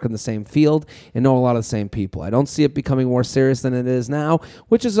work in the same field and know a lot of the same people. I don't see it becoming more serious than it is now,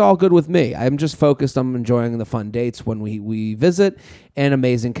 which is all good with me. I'm just focused on enjoying the fun dates when we visit and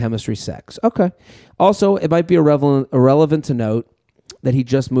amazing chemistry sex. Okay. Also, it might be irrelevant to note that he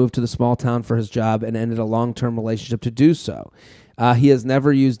just moved to the small town for his job and ended a long-term relationship to do so. He has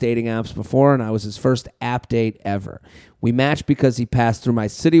never used dating apps before, and I was his first app date ever. We matched because he passed through my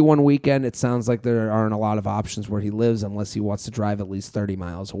city one weekend. It sounds like there aren't a lot of options where he lives unless he wants to drive at least 30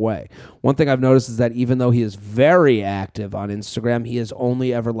 miles away. One thing I've noticed is that even though he is very active on Instagram, he has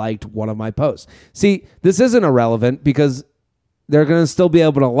only ever liked one of my posts. See, this isn't irrelevant because they're going to still be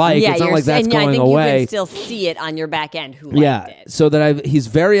able to like. It's not like that's going away. You can still see it on your back end who liked it. So that he's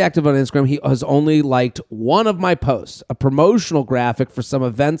very active on Instagram. He has only liked one of my posts, a promotional graphic for some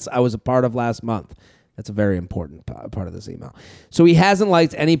events I was a part of last month. That's a very important part of this email. So he hasn't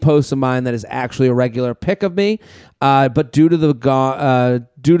liked any posts of mine that is actually a regular pic of me, but due to the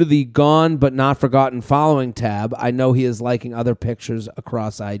gone but not forgotten following tab, I know he is liking other pictures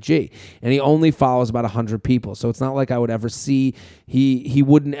across IG, and he only follows about 100 people. So it's not like I would ever see he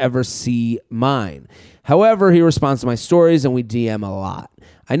wouldn't ever see mine. However, he responds to my stories, and we DM a lot.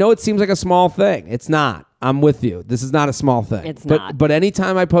 I know it seems like a small thing. It's not. I'm with you. This is not a small thing. It's not. But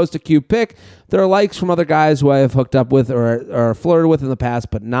anytime I post a cute pic, there are likes from other guys who I have hooked up with or flirted with in the past,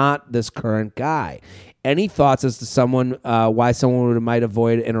 but not this current guy. Any thoughts as to why someone might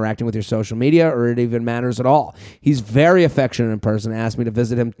avoid interacting with your social media, or it even matters at all? He's very affectionate in person. Asked me to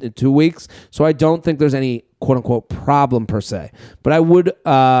visit him in 2 weeks, so I don't think there's any quote-unquote problem per se. But I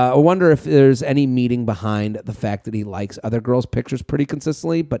wonder if there's any meaning behind the fact that he likes other girls' pictures pretty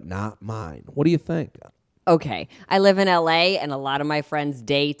consistently, but not mine. What do you think? Okay, I live in LA and a lot of my friends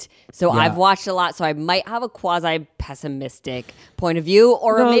date, so I've watched a lot, so I might have a quasi-pessimistic point of view,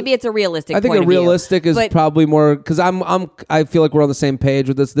 or maybe it's a realistic point of view. I think a realistic is probably more, because I feel like we're on the same page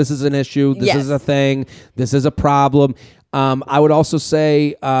with this. This is an issue. This is a thing. This is a problem. I would also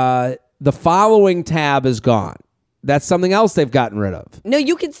say the following tab is gone. That's something else they've gotten rid of. No,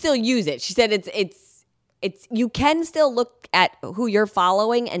 you can still use it. She said it's you can still look at who you're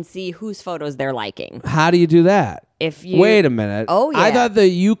following and see whose photos they're liking. How do you do that? Wait a minute. Oh, yeah. I thought that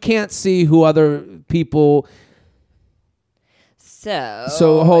you can't see who other people. So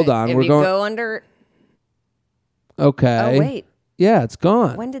hold on. If go under. Okay. Oh, wait. Yeah, it's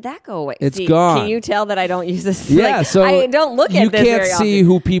gone. When did that go away? It's gone. Can you tell that I don't use this? Yeah, so I don't look at this very often. You can't see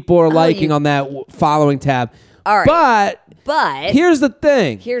who people are liking on that following tab. All right. But here's the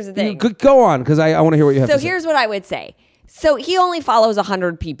thing. Go on, because I want to hear what you have to say. So here's what I would say. So he only follows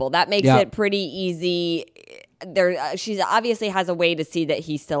 100 people. That makes it pretty easy. She obviously has a way to see that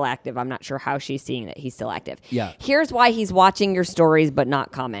he's still active. I'm not sure how she's seeing that he's still active. Yeah. Here's why he's watching your stories but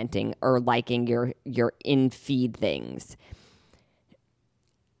not commenting or liking your in-feed things.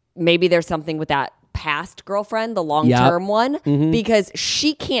 Maybe there's something with that past girlfriend, the long-term one, because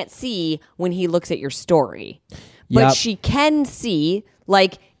she can't see when he looks at your story. But she can see,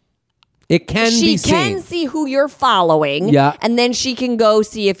 it can be seen. She can see who you're following, and then she can go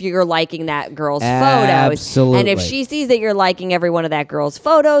see if you're liking that girl's photos. Absolutely. And if she sees that you're liking every one of that girl's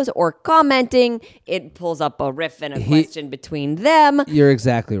photos or commenting, it pulls up a riff and a question between them. You're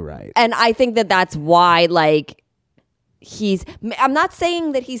exactly right. And I think that that's why, I'm not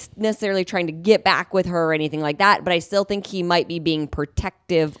saying that he's necessarily trying to get back with her or anything like that, but I still think he might be being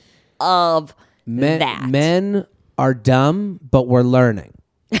protective of that. Men are dumb, but we're learning.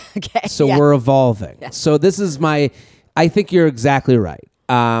 Okay. So we're evolving. Yes. So this is I think you're exactly right.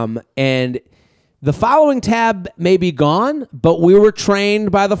 And the following tab may be gone, but we were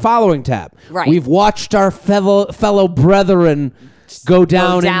trained by the following tab. Right. We've watched our fellow brethren go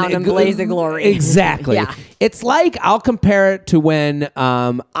down and blaze of glory. Exactly. Yeah. It's like, I'll compare it to when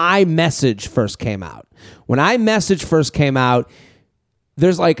iMessage first came out. When iMessage first came out,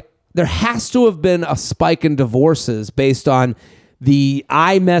 there has to have been a spike in divorces based on the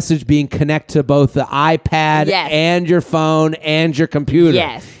iMessage being connected to both the iPad and your phone and your computer.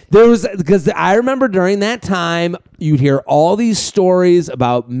 Yes. Because I remember during that time, you'd hear all these stories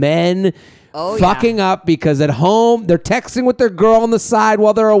about men fucking up because at home they're texting with their girl on the side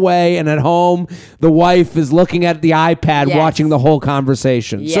while they're away, and at home the wife is looking at the iPad watching the whole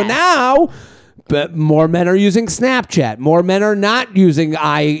conversation. So now, but more men are using Snapchat. More men are not using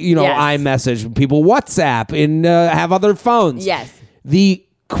iMessage. People WhatsApp and have other phones. Yes. The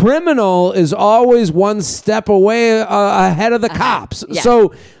criminal is always one step away ahead of the cops. Yes.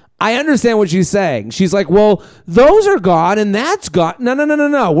 So I understand what she's saying. She's like, well, those are gone and that's gone.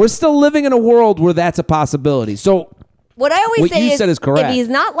 No. We're still living in a world where that's a possibility. So what I always say is correct. If he's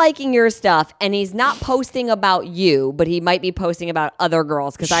not liking your stuff and he's not posting about you, but he might be posting about other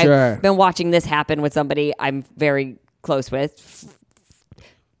girls, because I've been watching this happen with somebody I'm very close with.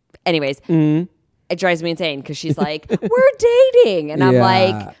 Anyways, it drives me insane because she's like, we're dating. And I'm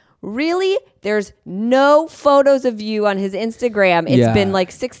like, really? There's no photos of you on his Instagram. It's been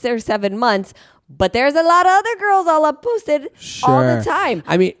like 6 or 7 months, but there's a lot of other girls all up posted all the time.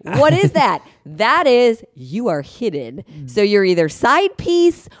 I mean, what is that? That is, you are hidden. So you're either side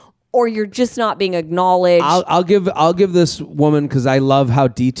piece or you're just not being acknowledged. I'll give this woman, because I love how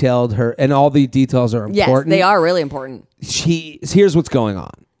detailed her, and all the details are important. Yes, they are really important. Here's what's going on.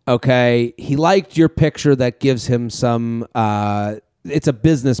 Okay, he liked your picture that gives him some. It's a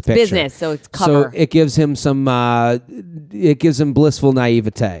business picture. So it's cover. So it gives him some. It gives him blissful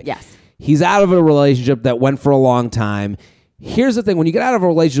naivete. Yes. He's out of a relationship that went for a long time. Here's the thing: when you get out of a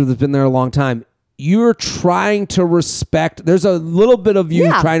relationship that's been there a long time, you're trying to respect. There's a little bit of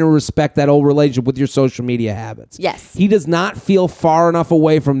you trying to respect that old relationship with your social media habits. Yes. He does not feel far enough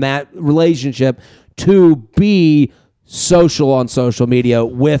away from that relationship to be social on social media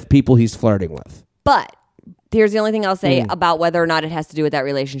with people he's flirting with. But here's the only thing I'll say about whether or not it has to do with that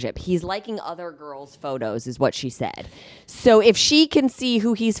relationship. He's liking other girls' photos, is what she said. So if she can see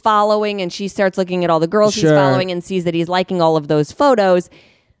who he's following and she starts looking at all the girls he's following and sees that he's liking all of those photos,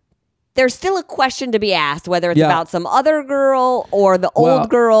 there's still a question to be asked, whether it's about some other girl or the old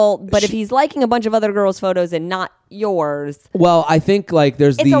girl. But if he's liking a bunch of other girls' photos and not yours, well, I think like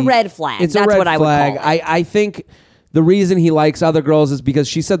it's a red flag. It's That's a red what I would flag. call it. I think the reason he likes other girls is because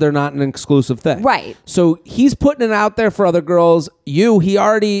she said they're not an exclusive thing. Right. So he's putting it out there for other girls. He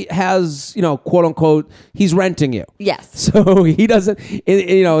already has, quote unquote, he's renting you. Yes. So he doesn't,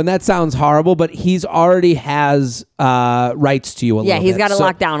 and that sounds horrible, but he's already has rights to you a little bit. Yeah, he's got to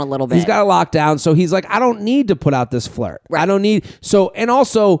lock down a little bit. He's got to lock down. So he's like, I don't need to put out this flirt. Right. I don't need. So, and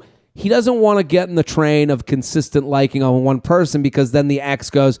also, he doesn't want to get in the train of consistent liking on one person, because then the ex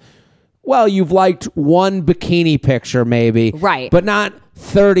goes, well, you've liked one bikini picture maybe. Right. But not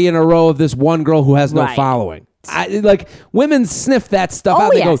 30 in a row of this one girl who has no following. Women sniff that stuff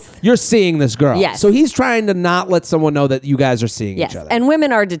out. They go, you're seeing this girl. Yes. So he's trying to not let someone know that you guys are seeing each other. And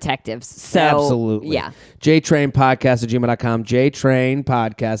women are detectives. So absolutely. Yeah. JTrainPodcast@gmail.com.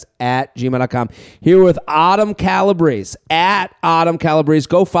 JTrainPodcast@gmail.com. Here with Autumn Calabrese @Autumn Calabrese.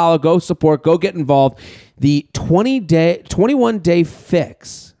 Go follow, go support, go get involved. The 21-day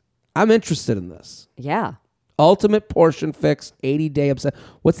fix. I'm interested in this. Yeah. Ultimate portion fix, 80-day obsession.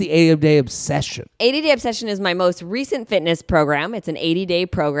 What's the 80-day obsession? 80-day obsession is my most recent fitness program. It's an 80-day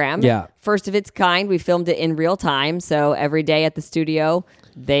program. Yeah. First of its kind. We filmed it in real time. So every day at the studio,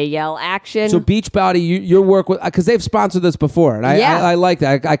 they yell action. So Beachbody, your work with, because they've sponsored this before, and I like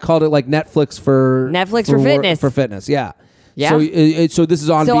that. I called it like Netflix for fitness. For fitness, yeah. Yeah. So this is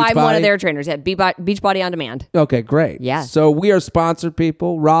on Beachbody. So I'm one of their trainers at Beachbody On Demand. Okay, great. Yeah. So we are sponsored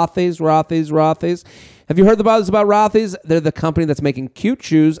people. Rothy's. Have you heard about this about Rothy's? They're the company that's making cute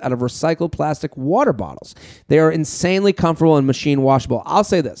shoes out of recycled plastic water bottles. They are insanely comfortable and machine washable. I'll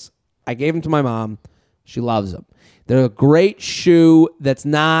say this. I gave them to my mom. She loves them. They're a great shoe that's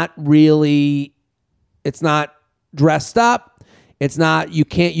not really, it's not dressed up. It's not, you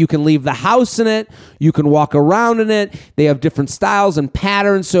can leave the house in it. You can walk around in it. They have different styles and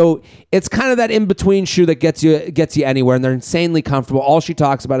patterns. So it's kind of that in-between shoe that gets you anywhere. And they're insanely comfortable. All she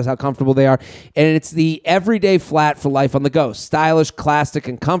talks about is how comfortable they are. And it's the everyday flat for life on the go. Stylish, classic,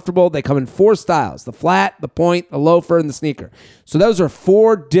 and comfortable. They come in 4 styles: the flat, the point, the loafer, and the sneaker. So those are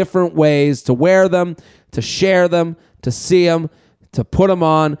 4 different ways to wear them, to share them, to see them, to put them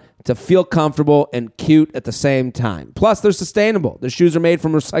on, to feel comfortable and cute at the same time. Plus, they're sustainable. The shoes are made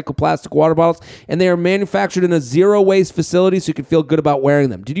from recycled plastic water bottles, and they are manufactured in a zero-waste facility, so you can feel good about wearing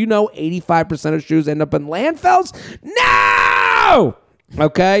them. Did you know 85% of shoes end up in landfills? No!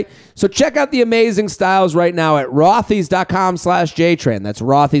 Okay, so check out the amazing styles right now at rothys.com/JTrain. That's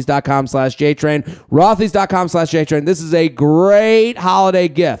rothys.com/JTrain. Rothys.com/JTrain. This is a great holiday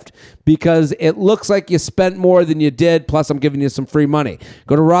gift because it looks like you spent more than you did, plus I'm giving you some free money.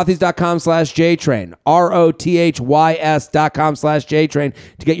 Go to rothys.com/JTrain, ROTHYS.com/JTrain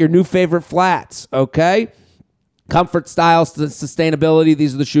to get your new favorite flats, okay? Comfort, style, sustainability.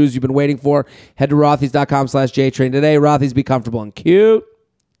 These are the shoes you've been waiting for. Head to rothys.com/JTrain today. Rothys, be comfortable and cute.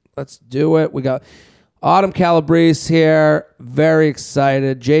 Let's do it. We got Autumn Calabrese here. Very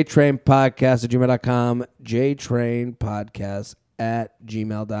excited. JTrain Podcast at gmail.com. JTrain Podcast at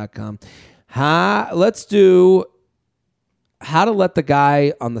gmail.com. Let's do how to let the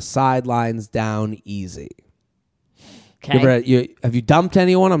guy on the sidelines down easy. Okay. Have you dumped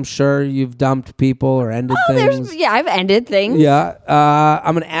anyone? I'm sure you've dumped people or ended things. I've ended things. Yeah.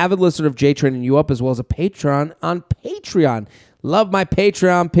 I'm an avid listener of J Training You Up as well as a patron on Patreon. Love my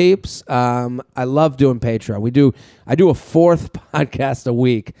Patreon peeps. I love doing Patreon. I do a 4th podcast a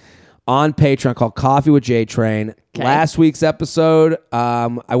week on Patreon called Coffee with J Train. Okay. Last week's episode,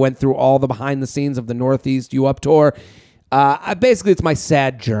 I went through all the behind the scenes of the Northeast You Up tour. Basically, it's my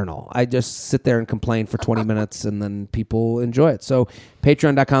sad journal. I just sit there and complain for 20 minutes, and then people enjoy it. So,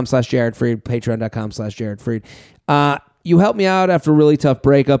 patreon.com/JaredFreed, patreon.com/JaredFreed. You helped me out after a really tough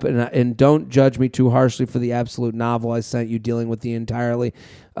breakup, and don't judge me too harshly for the absolute novel I sent you dealing with the entirety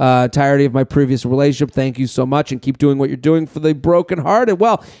of my previous relationship. Thank you so much, and keep doing what you're doing for the brokenhearted.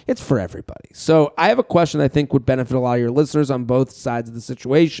 Well, it's for everybody. So, I have a question I think would benefit a lot of your listeners on both sides of the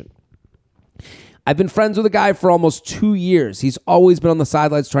situation. I've been friends with a guy for almost 2 years. He's always been on the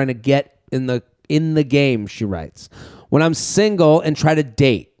sidelines trying to get in the game, she writes. When I'm single and try to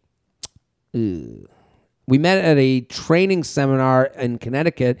date. We met at a training seminar in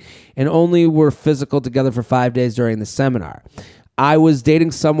Connecticut and only were physical together for 5 days during the seminar. I was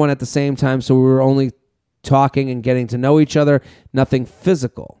dating someone at the same time, so we were only talking and getting to know each other, nothing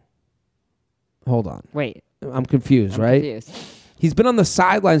physical. Hold on. Wait. I'm confused, right? Confused. He's been on the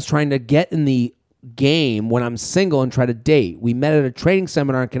sidelines trying to get in the game when I'm single and try to date. We met at a training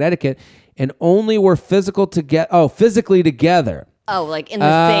seminar in Connecticut and only were physically together. Oh, like in the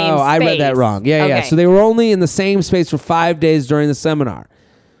same space. Oh, I read that wrong. Yeah. So they were only in the same space for 5 days during the seminar.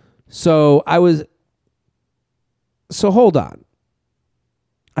 So hold on.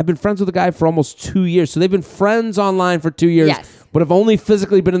 I've been friends with a guy for almost 2 years. So they've been friends online for 2 years. Yes. But have only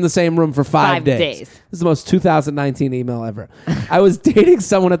physically been in the same room for 5 days. This is the most 2019 email ever. I was dating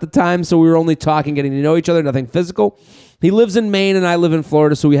someone at the time, so we were only talking, getting to know each other, nothing physical. He lives in Maine and I live in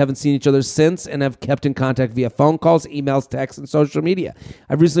Florida, so we haven't seen each other since and have kept in contact via phone calls, emails, texts, and social media.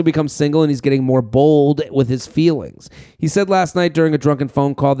 I've recently become single and he's getting more bold with his feelings. He said last night during a drunken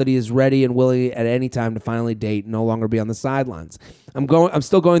phone call that he is ready and willing at any time to finally date and no longer be on the sidelines. I'm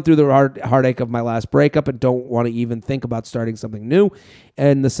still going through the heartache of my last breakup and don't want to even think about starting something new.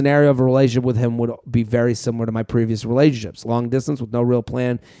 And the scenario of a relationship with him would be very similar to my previous relationships. Long distance with no real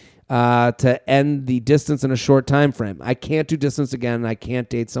plan to end the distance in a short time frame. I can't do distance again, and I can't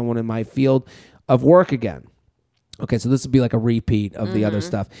date someone in my field of work again. Okay, so this would be like a repeat of the other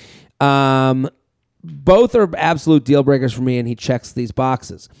stuff. Both are absolute deal breakers for me, and he checks these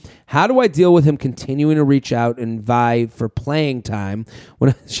boxes. How do I deal with him continuing to reach out and vie for playing time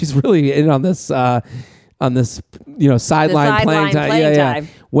when she's really in on this sideline playing time? Yeah.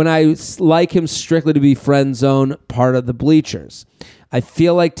 When I like him strictly to be friend zone, part of the bleachers. I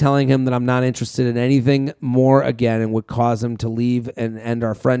feel like telling him that I'm not interested in anything more again and would cause him to leave and end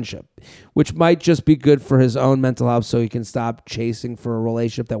our friendship, which might just be good for his own mental health so he can stop chasing for a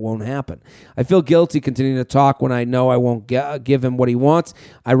relationship that won't happen. I feel guilty continuing to talk when I know I won't give him what he wants.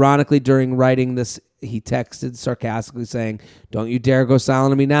 Ironically, during writing this, he texted sarcastically saying, "Don't you dare go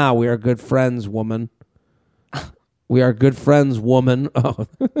silent on me now. We are good friends, woman." We are good friends, woman. Oh.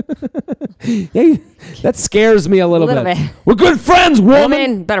 Hey, that scares me a little bit. We're good friends,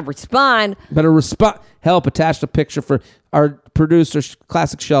 woman. Better respond. Help, attach a picture for our producer.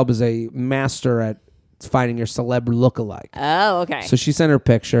 Classic Shelb is a master at finding your celeb lookalike. Oh, okay. So she sent her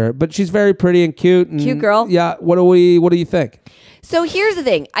picture, but she's very pretty and cute. And cute girl. Yeah. What do you think? So here's the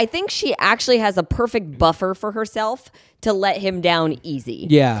thing. I think she actually has a perfect buffer for herself to let him down easy.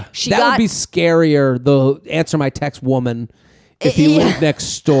 Yeah. That would be scarier, the answer my text woman, if he lived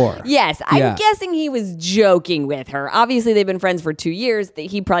next door. Yes. I'm guessing he was joking with her. Obviously, they've been friends for 2 years.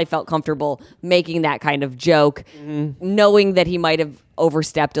 He probably felt comfortable making that kind of joke, knowing that he might have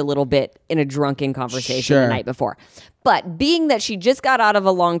overstepped a little bit in a drunken conversation the night before. But being that she just got out of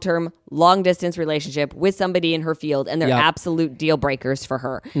a long-term, long-distance relationship with somebody in her field, and they're absolute deal breakers for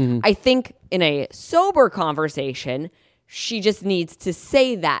her, I think in a sober conversation, she just needs to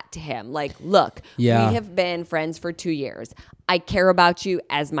say that to him. Like, look, we have been friends for 2 years. I care about you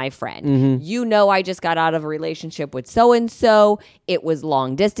as my friend. Mm-hmm. You know, I just got out of a relationship with so-and-so. It was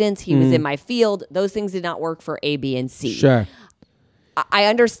long distance. He was in my field. Those things did not work for A, B, and C. Sure. I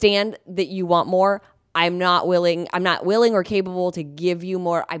understand that you want more. I'm not willing or capable to give you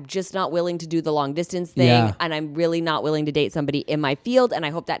more. I'm just not willing to do the long distance thing. Yeah. And I'm really not willing to date somebody in my field. And I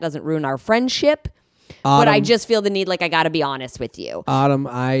hope that doesn't ruin our friendship. Autumn, but I just feel the need, like, I got to be honest with you. Autumn,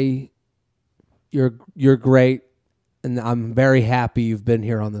 you're great. And I'm very happy you've been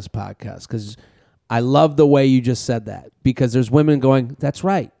here on this podcast because I love the way you just said that, because there's women going, that's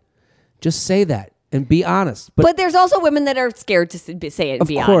right. Just say that and be honest. But there's also women that are scared to say it and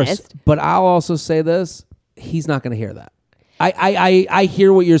be honest. But I'll also say this. He's not going to hear that. I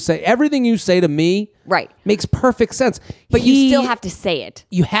hear what you're saying. Everything you say to me makes perfect sense. But you still have to say it.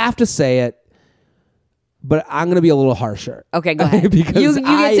 You have to say it. But I'm going to be a little harsher. Okay, go ahead. Because you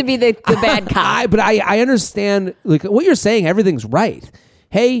get to be the bad cop. But I understand, like, what you're saying. Everything's right.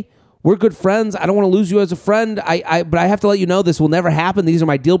 Hey, we're good friends. I don't want to lose you as a friend. But I have to let you know this will never happen. These are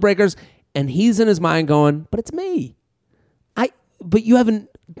my deal breakers. And he's in his mind going, but it's me. But you haven't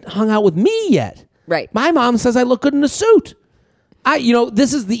hung out with me yet. Right. My mom says I look good in a suit.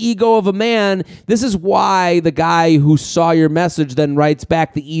 This is the ego of a man. This is why the guy who saw your message then writes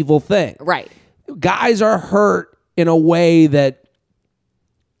back the evil thing. Right. Guys are hurt in a way that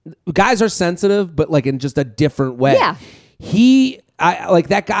guys are sensitive, but like in just a different way. Yeah. Like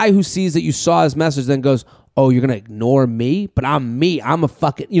that guy who sees that you saw his message then goes, oh, you're going to ignore me? But I'm me. I'm a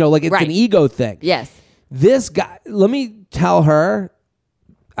fucking, like it's an ego thing. Yes. This guy, let me tell her,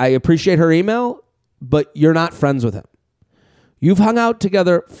 I appreciate her email, but you're not friends with him. You've hung out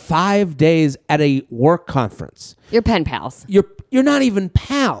together 5 days at a work conference. You're pen pals. You're not even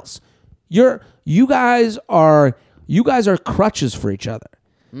pals. You guys are crutches for each other.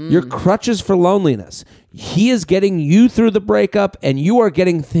 You're crutches for loneliness. He is getting you through the breakup, and you are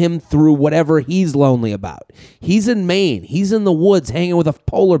getting him through whatever he's lonely about. He's in Maine. He's in the woods hanging with a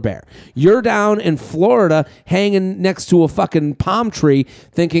polar bear. You're down in Florida hanging next to a fucking palm tree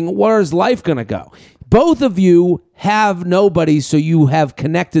thinking, where's life going to go? Both of you have nobody, so you have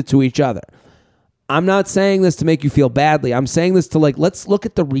connected to each other. I'm not saying this to make you feel badly. I'm saying this to let's look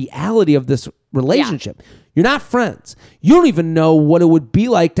at the reality of this relationship. Yeah. You're not friends. You don't even know what it would be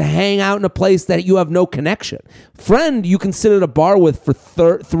like to hang out in a place that you have no connection. Friend, you can sit at a bar with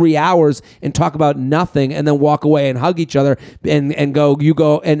for 3 hours and talk about nothing and then walk away and hug each other and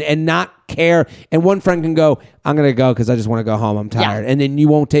go and not care. And one friend can go, I'm going to go because I just want to go home. I'm tired. Yeah. And then you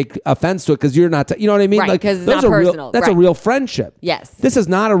won't take offense to it because you're not, you know what I mean? Right, because it's not personal. That's a real friendship. Yes. This is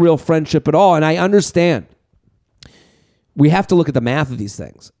not a real friendship at all. And I understand. We have to look at the math of these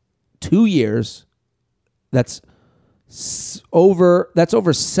things. 2 years... That's over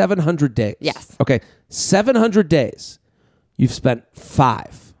 700 days. Yes. Okay. 700 days. You've spent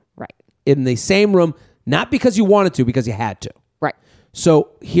 5. Right. In the same room, not because you wanted to, because you had to. Right.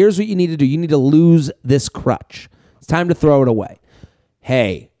 So here's what you need to do. You need to lose this crutch. It's time to throw it away.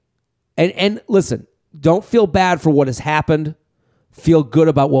 Hey. And listen, don't feel bad for what has happened. Feel good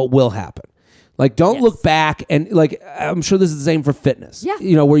about what will happen. Like, don't look back and, I'm sure this is the same for fitness.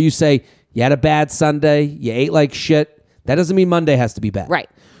 Yeah. Where you say, you had a bad Sunday, you ate like shit. That doesn't mean Monday has to be bad. Right.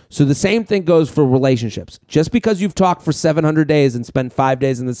 So the same thing goes for relationships. Just because you've talked for 700 days and spent 5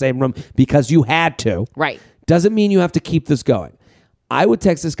 days in the same room because you had to, right, doesn't mean you have to keep this going. I would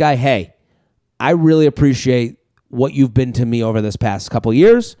text this guy, hey, I really appreciate what you've been to me over this past couple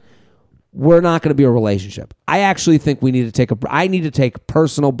years. We're not going to be a relationship. I actually think I need to take a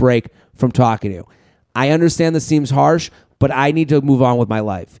personal break from talking to you. I understand this seems harsh, but I need to move on with my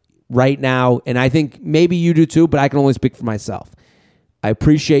life right now, and I think maybe you do too, but I can only speak for myself. I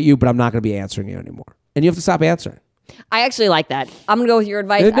appreciate you, but I'm not going to be answering you anymore. And you have to stop answering. I actually like that. I'm going to go with your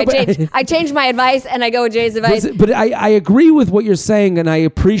advice. I changed my advice, and I go with Jay's advice. But I agree with what you're saying, and I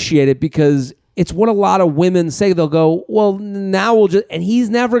appreciate it because it's what a lot of women say. They'll go, well, now we'll just... And he's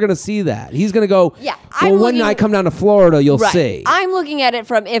never going to see that. He's going to go, when I come down to Florida, you'll see. I'm looking at it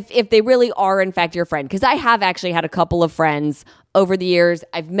from if they really are, in fact, your friend. Because I have actually had a couple of friends over the years.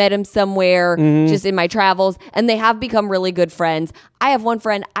 I've met him somewhere just in my travels, and they have become really good friends. I have one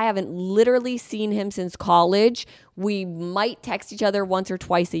friend, I haven't literally seen him since college. We might text each other once or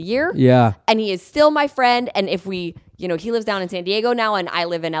twice a year. Yeah. And he is still my friend. And if we, he lives down in San Diego now, and I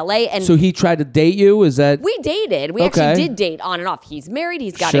live in LA. And so he tried to date you? Is that... We dated. We actually did date on and off. He's married.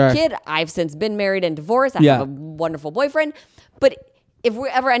 He's got a kid. I've since been married and divorced. I have a wonderful boyfriend. But if we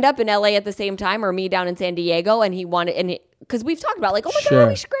ever end up in LA at the same time, or me down in San Diego, and because we've talked about like, oh my God,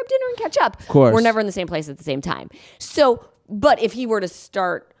 we should grab dinner and catch up. Of course. We're never in the same place at the same time. So, but if he were to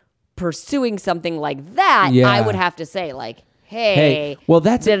start pursuing something like that, I would have to say like, hey, well,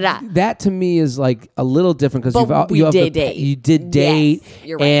 that to me is like a little different because you did date. You did date. Yes,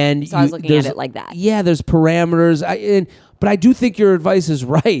 you're right. And so I was looking at it like that. Yeah, there's parameters. But I do think your advice is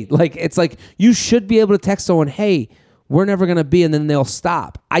right. Like, it's like you should be able to text someone, hey, we're never going to be, and then they'll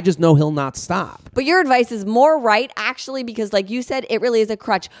stop. I just know he'll not stop. But your advice is more right, actually, because like you said, it really is a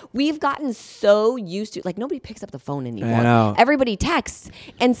crutch. We've gotten so used to, like, nobody picks up the phone anymore. I know. Everybody texts,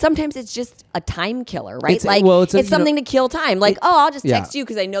 and sometimes it's just a time killer, right? It's something to kill time. Like, I'll just text you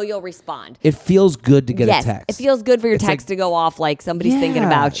because I know you'll respond. It feels good to get a text. It feels good for your text to go off like somebody's thinking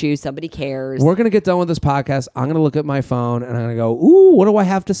about you, somebody cares. We're going to get done with this podcast. I'm going to look at my phone, and I'm going to go, ooh, what do I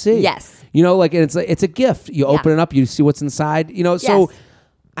have to see? Yes. You know, like, it's a gift. You open it up, you see what's inside. You know, so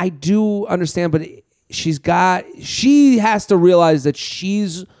I do understand, but she has to realize that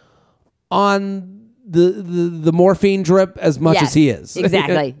she's on the morphine drip as much as he is.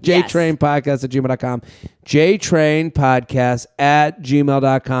 Exactly. JTrainPodcast@gmail.com.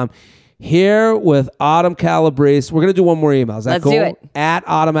 JTrainPodcast@gmail.com. Here with Autumn Calabrese. We're going to do one more email. Is that cool? Let's do it. At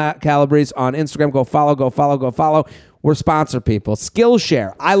Autumn Calabrese on Instagram. Go follow. We're sponsor people.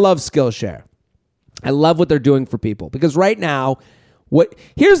 Skillshare. I love Skillshare. I love what they're doing for people because right now,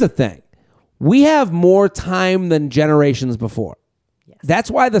 here's the thing. We have more time than generations before. Yes. That's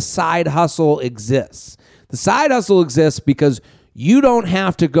why the side hustle exists. The side hustle exists because you don't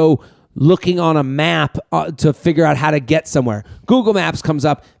have to go looking on a map to figure out how to get somewhere. Google Maps comes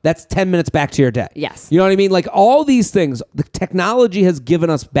up. That's 10 minutes back to your day. Yes. You know what I mean? Like all these things, the technology has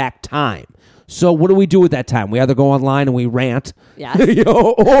given us back time. So what do we do with that time? We either go online and we rant,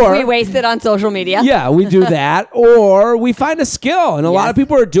 or we waste it on social media. Yeah, we do that, or we find a skill, and a lot of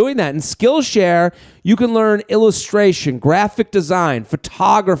people are doing that. In Skillshare, you can learn illustration, graphic design,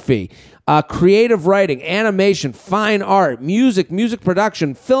 photography, creative writing, animation, fine art, music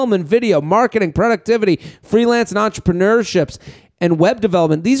production, film and video, marketing, productivity, freelance and entrepreneurships, and web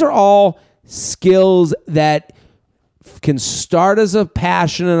development. These are all skills that can start as a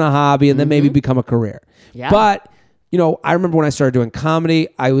passion and a hobby and then maybe become a career. Yeah. But, I remember when I started doing comedy,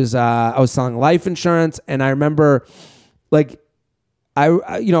 I was selling life insurance, and I remember I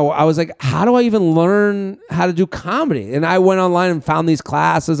was like, how do I even learn how to do comedy? And I went online and found these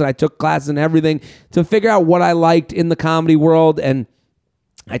classes, and I took classes and everything to figure out what I liked in the comedy world. And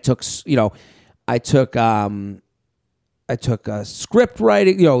I took script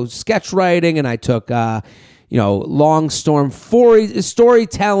writing, sketch writing, and I took, long storm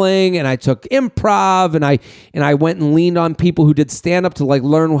storytelling, and I took improv, and I went and leaned on people who did stand up to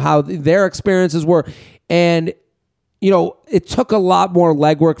learn how their experiences were. And it took a lot more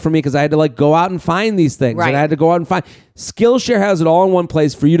legwork for me because I had to go out and find these things. Right. And I had to go out and find. Skillshare has it all in one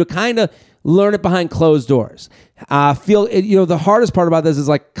place for you to kind of learn it behind closed doors. The hardest part about this is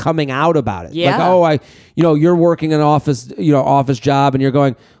coming out about it. Yeah. You're working an office job, and you're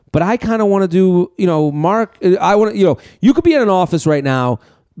going, but I kind of want to do, you could be in an office right now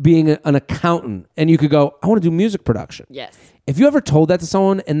being an accountant, and you could go, I want to do music production. Yes. If you ever told that to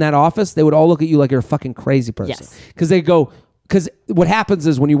someone in that office, they would all look at you like you're a fucking crazy person. Yes. Because what happens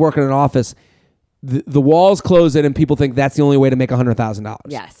is when you work in an office, the walls close in and people think that's the only way to make $100,000.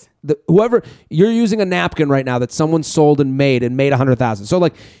 Yes. Whoever, you're using a napkin right now that someone sold and made $100,000. So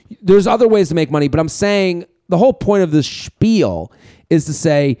there's other ways to make money, but I'm saying the whole point of this spiel is to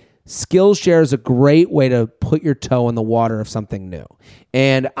say Skillshare is a great way to put your toe in the water of something new.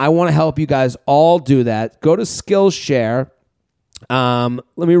 And I want to help you guys all do that. Go to Skillshare. Let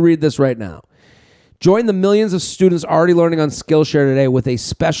me read this right now. Join the millions of students already learning on Skillshare today with a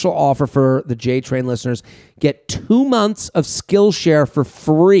special offer for the J-Train listeners. Get 2 months of Skillshare for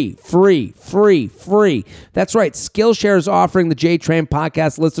free. That's right. Skillshare is offering the J-Train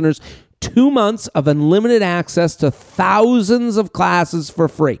podcast listeners 2 months of unlimited access to thousands of classes for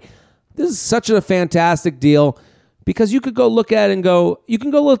free. This is such a fantastic deal because you could go look at it and you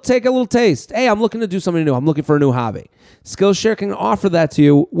can go take a little taste. Hey, I'm looking to do something new. I'm looking for a new hobby. Skillshare can offer that to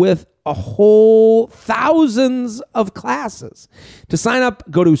you with a whole thousands of classes. To sign up,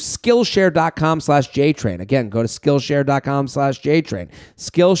 go to Skillshare.com/JTrain. Again, go to Skillshare.com/JTrain.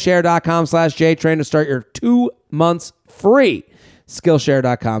 Skillshare.com/JTrain to start your 2 months free.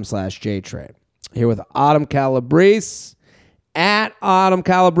 Skillshare.com/JTrain. Here with Autumn Calabrese at Autumn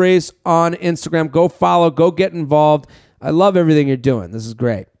Calabrese on Instagram. Go follow, go get involved. I love everything you're doing. This is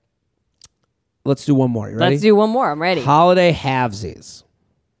great. Let's do one more. You ready? Let's do one more. I'm ready. Holiday halvesies.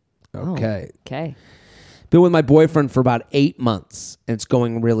 Okay. Okay. Been with my boyfriend for about 8 months, and it's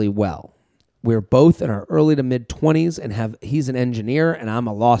going really well. We're both in our early to mid 20s and he's an engineer and I'm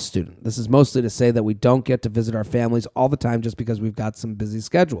a law student. This is mostly to say that we don't get to visit our families all the time just because we've got some busy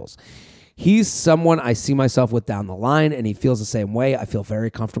schedules. He's someone I see myself with down the line, and he feels the same way. I feel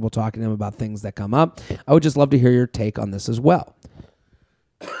very comfortable talking to him about things that come up. I would just love to hear your take on this as well.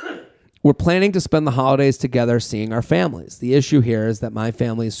 We're planning to spend the holidays together seeing our families. The issue here is that my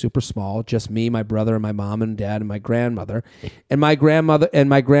family is super small, just me, my brother, and my mom and dad and my grandmother. And my grandfather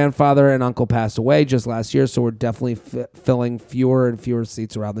and uncle passed away just last year, so we're definitely filling fewer and fewer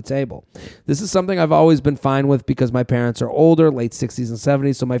seats around the table. This is something I've always been fine with because my parents are older, late 60s and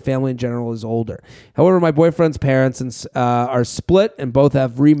 70s, so my family in general is older. However, my boyfriend's parents are split and both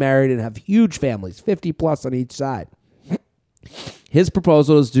have remarried and have huge families, 50 plus on each side. His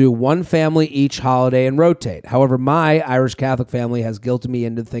proposal is to do one family each holiday and rotate. However, my Irish Catholic family has guilted me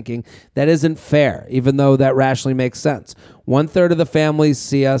into thinking that isn't fair, even though that rationally makes sense. 1/3 of the families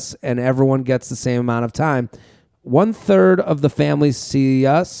see us and everyone gets the same amount of time. 1/3 of the families see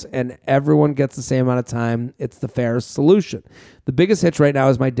us and everyone gets the same amount of time. It's the fairest solution. The biggest hitch right now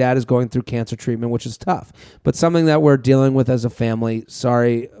is my dad is going through cancer treatment, which is tough, but something that we're dealing with as a family.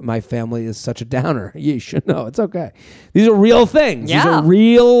 Sorry, my family is such a downer. You should know. It's okay. These are real things. Yeah. These are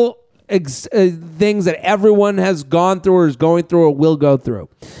real things that everyone has gone through or is going through or will go through.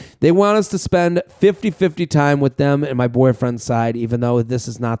 They want us to spend 50-50 time with them and my boyfriend's side, even though this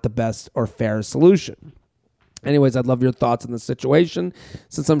is not the best or fairest solution. Anyways, I'd love your thoughts on the situation.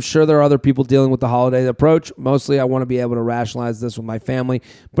 Since I'm sure there are other people dealing with the holiday approach, mostly I want to be able to rationalize this with my family,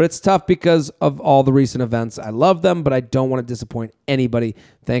 but it's tough because of all the recent events. I love them, but I don't want to disappoint anybody.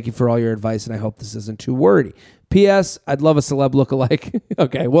 Thank you for all your advice, and I hope this isn't too wordy. P.S. I'd love a celeb lookalike.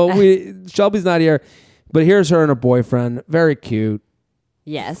 Okay, well, Shelby's not here, but here's her and her boyfriend. Very cute.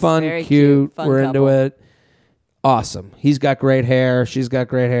 Yes. Fun, very cute. Fun We're couple. into it. Awesome. He's got great hair. She's got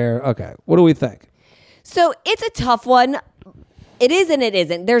great hair. Okay, what do we think? So it's a tough one. It is and it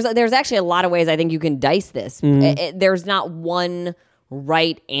isn't. There's actually a lot of ways I think you can dice this. There's not one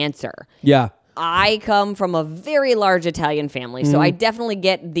right answer. Yeah. I come from a very large Italian family, so I definitely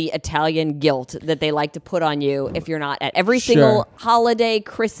get the Italian guilt that they like to put on you if you're not at every single holiday,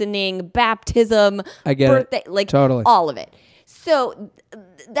 christening, baptism, I get birthday, it. like Totally. all of it. So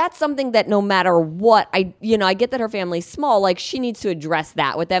that's something that no matter what, I get that her family's small, like she needs to address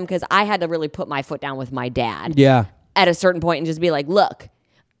that with them because I had to really put my foot down with my dad at a certain point and just be like, look,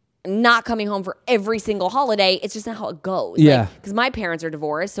 not coming home for every single holiday. It's just not how it goes. Yeah. Because my parents are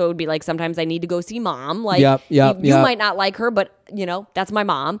divorced, so it would be like sometimes I need to go see mom. Like you might not like her, but that's my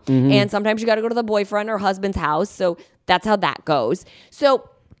mom. Mm-hmm. And sometimes you got to go to the boyfriend or husband's house. So that's how that goes. So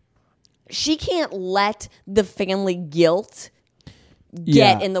she can't let the family guilt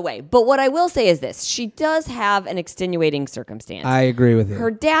get in the way. But what I will say is this. She does have an extenuating circumstance. I agree with you. Her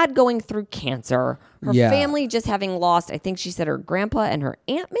dad going through cancer. Her family just having lost, I think she said her grandpa and her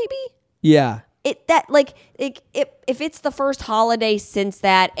aunt maybe? Yeah. If it's the first holiday since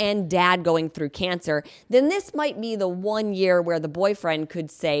that and dad going through cancer, then this might be the one year where the boyfriend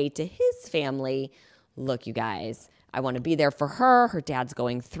could say to his family, look, you guys, I want to be there for her. Her dad's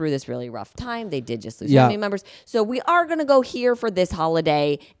going through this really rough time. They did just lose family members. So we are going to go here for this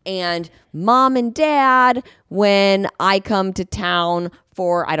holiday. And mom and dad, when I come to town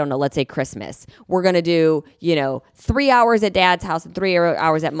for, I don't know, let's say Christmas, we're going to do, 3 hours at dad's house and 3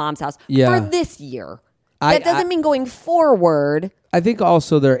 hours at mom's house for this year. That doesn't mean going forward. I think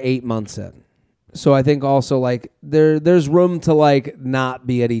also they're 8 months in. So I think also like there's room to like not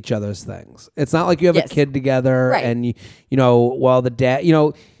be at each other's things. It's not like you have a kid together and while the dad,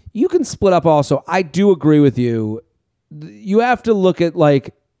 you can split up also. I do agree with you. You have to look at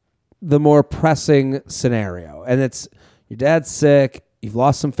like the more pressing scenario, and it's your dad's sick, you've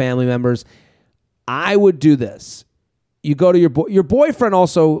lost some family members. I would do this. You go to your boyfriend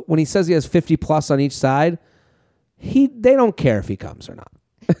also, when he says he has 50 plus on each side, they don't care if he comes or not.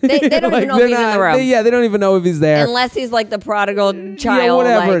 They don't even know if he's in the room. They don't even know if he's there. Unless he's like the prodigal child. Yeah,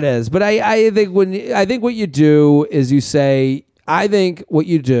 whatever it is. But I think what you do is you say, I think what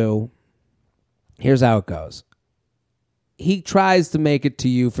you do, here's how it goes. He tries to make it to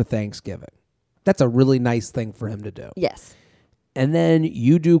you for Thanksgiving. That's a really nice thing for him to do. Yes. And then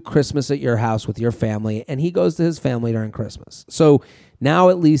you do Christmas at your house with your family, and he goes to his family during Christmas. So Now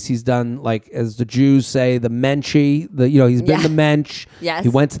at least he's done, like, as the Jews say, the menschy. He's been the mensch. Yes. He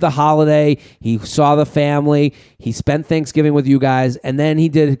went to the holiday. He saw the family. He spent Thanksgiving with you guys, and then he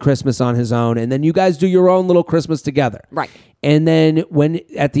did Christmas on his own. And then you guys do your own little Christmas together. Right. And then when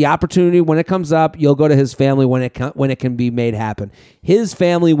it comes up, you'll go to his family when it can be made happen. His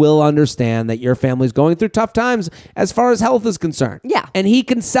family will understand that your family's going through tough times as far as health is concerned. Yeah. And he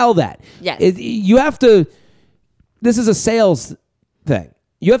can sell that. Yes. This is a sales thing.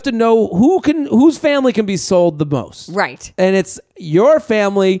 You have to know whose family can be sold the most. Right. And it's your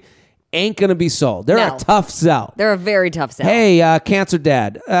family ain't going to be sold. They're a tough sell. They're a very tough sell. Hey, cancer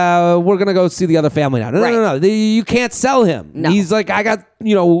dad, we're going to go see the other family now. No. You can't sell him. No. He's like, I got,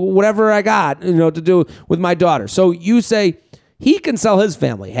 whatever I got, to do with my daughter. So you say he can sell his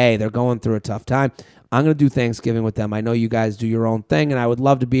family. Hey, they're going through a tough time. I'm going to do Thanksgiving with them. I know you guys do your own thing, and I would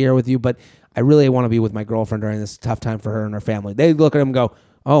love to be here with you, but I really want to be with my girlfriend during this tough time for her and her family. They look at him and go,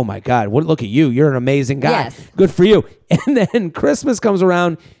 oh my God, look at you. You're an amazing guy. Yes. Good for you. And then Christmas comes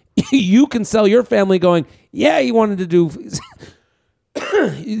around. You can sell your family going, yeah, he wanted to do...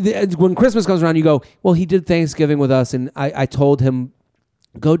 When Christmas comes around, you go, well, he did Thanksgiving with us, and I told him,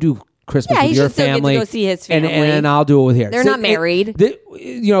 go do Christmas with your family. Get to go see his family. And I'll do it with here. They're not marrid.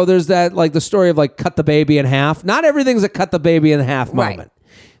 There's that, like, the story of, like, cut the baby in half. Not everything's a cut the baby in half moment. Right.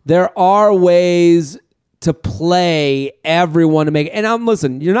 There are ways to play everyone to make it. And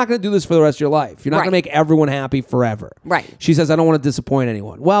listen, you're not going to do this for the rest of your life. You're not going to make everyone happy forever. Right. She says, I don't want to disappoint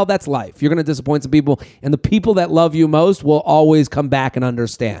anyone. Well, that's life. You're going to disappoint some people, and the people that love you most will always come back and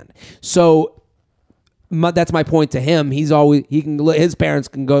understand. So that's my point to him. His parents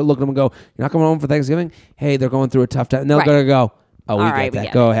can go look at him and go, you're not coming home for Thanksgiving? Hey, they're going through a tough time. And they're going to go, oh, we get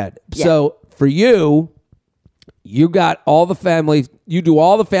that. Go ahead. Yeah. So for you got all the family. You do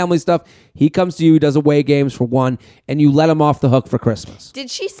all the family stuff. He comes to you, does away games for one, and you let him off the hook for Christmas. Did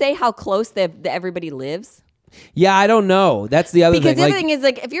she say how close everybody lives? Yeah, I don't know. That's the other thing. Because the other thing is,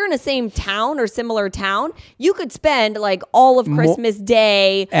 like, if you're in the same town or similar town, you could spend, like, all of Christmas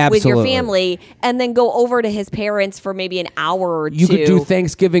Day with your family and then go over to his parents for maybe an hour or two. You could do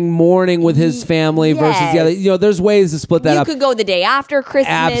Thanksgiving morning with his family versus the other. There's ways to split that up. You could go the day after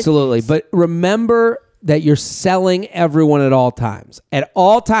Christmas. Absolutely. But remember that you're selling everyone at all times. At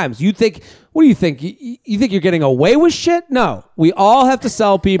all times. What do you think? You think you're getting away with shit? No. We all have to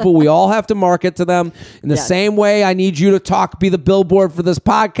sell people. We all have to market to them. In the same way, I need you to be the billboard for this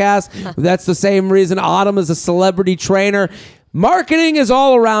podcast. That's the same reason Autumn is a celebrity trainer. Marketing is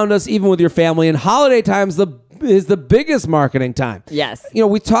all around us, even with your family. And holiday times is the biggest marketing time. Yes.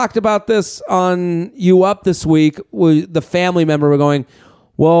 We talked about this on You Up this week. The family member were going,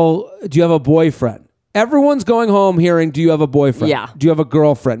 well, do you have a boyfriend? Everyone's going home hearing, do you have a boyfriend? Yeah. Do you have a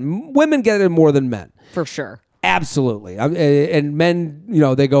girlfriend? Women get it more than men. For sure. Absolutely. And men,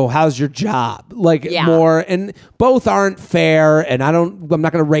 they go, how's your job? More. And both aren't fair. And I'm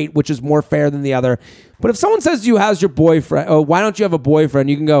not going to rate which is more fair than the other. But if someone says to you, how's your boyfriend? Oh, why don't you have a boyfriend?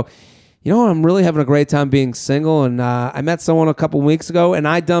 You can go, I'm really having a great time being single, and I met someone a couple weeks ago, and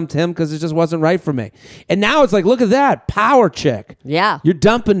I dumped him because it just wasn't right for me. And now it's like, look at that, power chick. Yeah. You're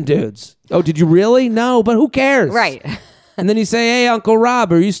dumping dudes. Oh, did you really? No, but who cares? Right. And then you say, hey, Uncle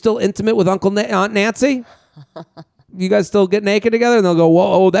Rob, are you still intimate with Aunt Nancy? You guys still get naked together? And they'll go,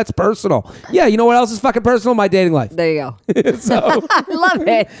 whoa, that's personal. Yeah, you know what else is fucking personal? My dating life. There you go. So, I love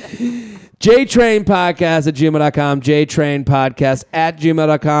it. JTrainPodcast at gmail.com. JTrainPodcast at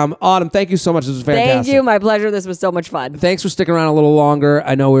gmail.com. Autumn, thank you so much. This was fantastic. Thank you. My pleasure. This was so much fun. Thanks for sticking around a little longer.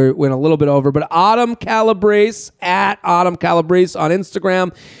 I know we went a little bit over, but Autumn Calabrese at Autumn Calabrese on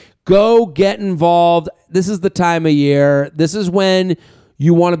Instagram. Go get involved. This is the time of year. This is when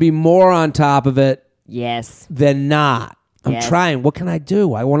you want to be more on top of it. Yes. Than not. I'm trying. What can I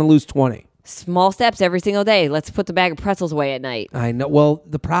do? I want to lose 20. Small steps every single day. Let's put the bag of pretzels away at night. I know. Well,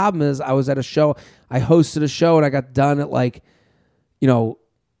 the problem is I was at a show. I hosted a show and I got done at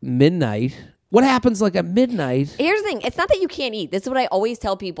midnight. What happens at midnight? Here's the thing. It's not that you can't eat. This is what I always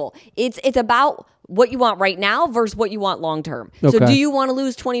tell people. It's about what you want right now versus what you want long term. Okay. So do you want to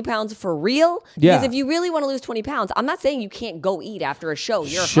lose 20 pounds for real? Because if you really want to lose 20 pounds, I'm not saying you can't go eat after a show.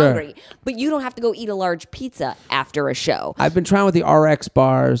 You're hungry. But you don't have to go eat a large pizza after a show. I've been trying with the RX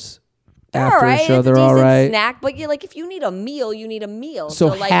bars. After a show, it's they're a all right. Snack, but if you need a meal, you need a meal. So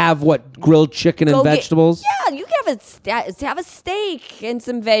have what? Grilled chicken and vegetables? You can have a steak and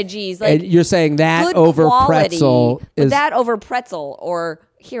some veggies. And you're saying that over pretzel is that over pretzel or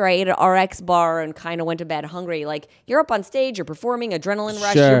here I ate an RX bar and kind of went to bed hungry. You're up on stage, you're performing, adrenaline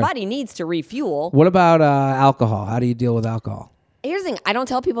rush. Your body needs to refuel. What about alcohol? How do you deal with alcohol? Here's the thing: I don't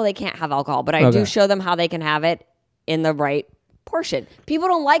tell people they can't have alcohol, but I do show them how they can have it in the right portion. People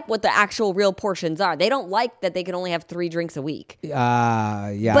don't like what the actual real portions are. They don't like that they can only have 3 drinks a week.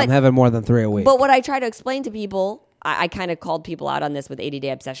 I'm having more than 3 a week. But what I try to explain to people, I kind of called people out on this with 80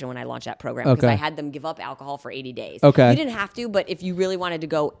 Day Obsession when I launched that program because I had them give up alcohol for 80 days. Okay. You didn't have to, but if you really wanted to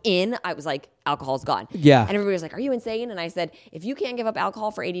go in, I was like, alcohol's gone. Yeah. And everybody was like, are you insane? And I said, if you can't give up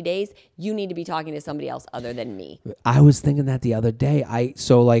alcohol for 80 days, you need to be talking to somebody else other than me. I was thinking that the other day. I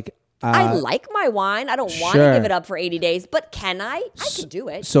like my wine. I don't want to give it up for 80 days, but can I? I could do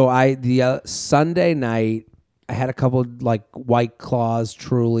it. So the Sunday night, I had a couple like White Claws,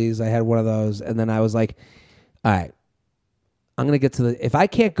 Trulies. I had one of those, and then I was like, all right, I'm gonna get to if I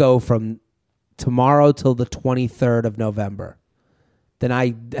can't go from tomorrow till the 23rd of November, then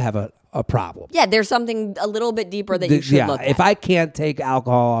I have a problem. Yeah, there's something a little bit deeper that you should look at. If I can't take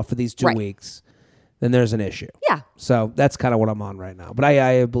alcohol off for these 2 weeks, then there's an issue. Yeah. So that's kind of what I'm on right now. But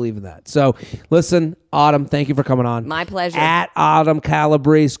I believe in that. So listen, Autumn, thank you for coming on. My pleasure. At Autumn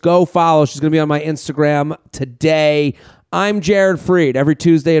Calabrese. Go follow. She's going to be on my Instagram today. I'm Jared Freed. Every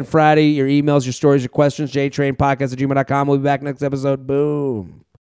Tuesday and Friday, your emails, your stories, your questions, jtrainpodcast@gmail.com. We'll be back next episode. Boom.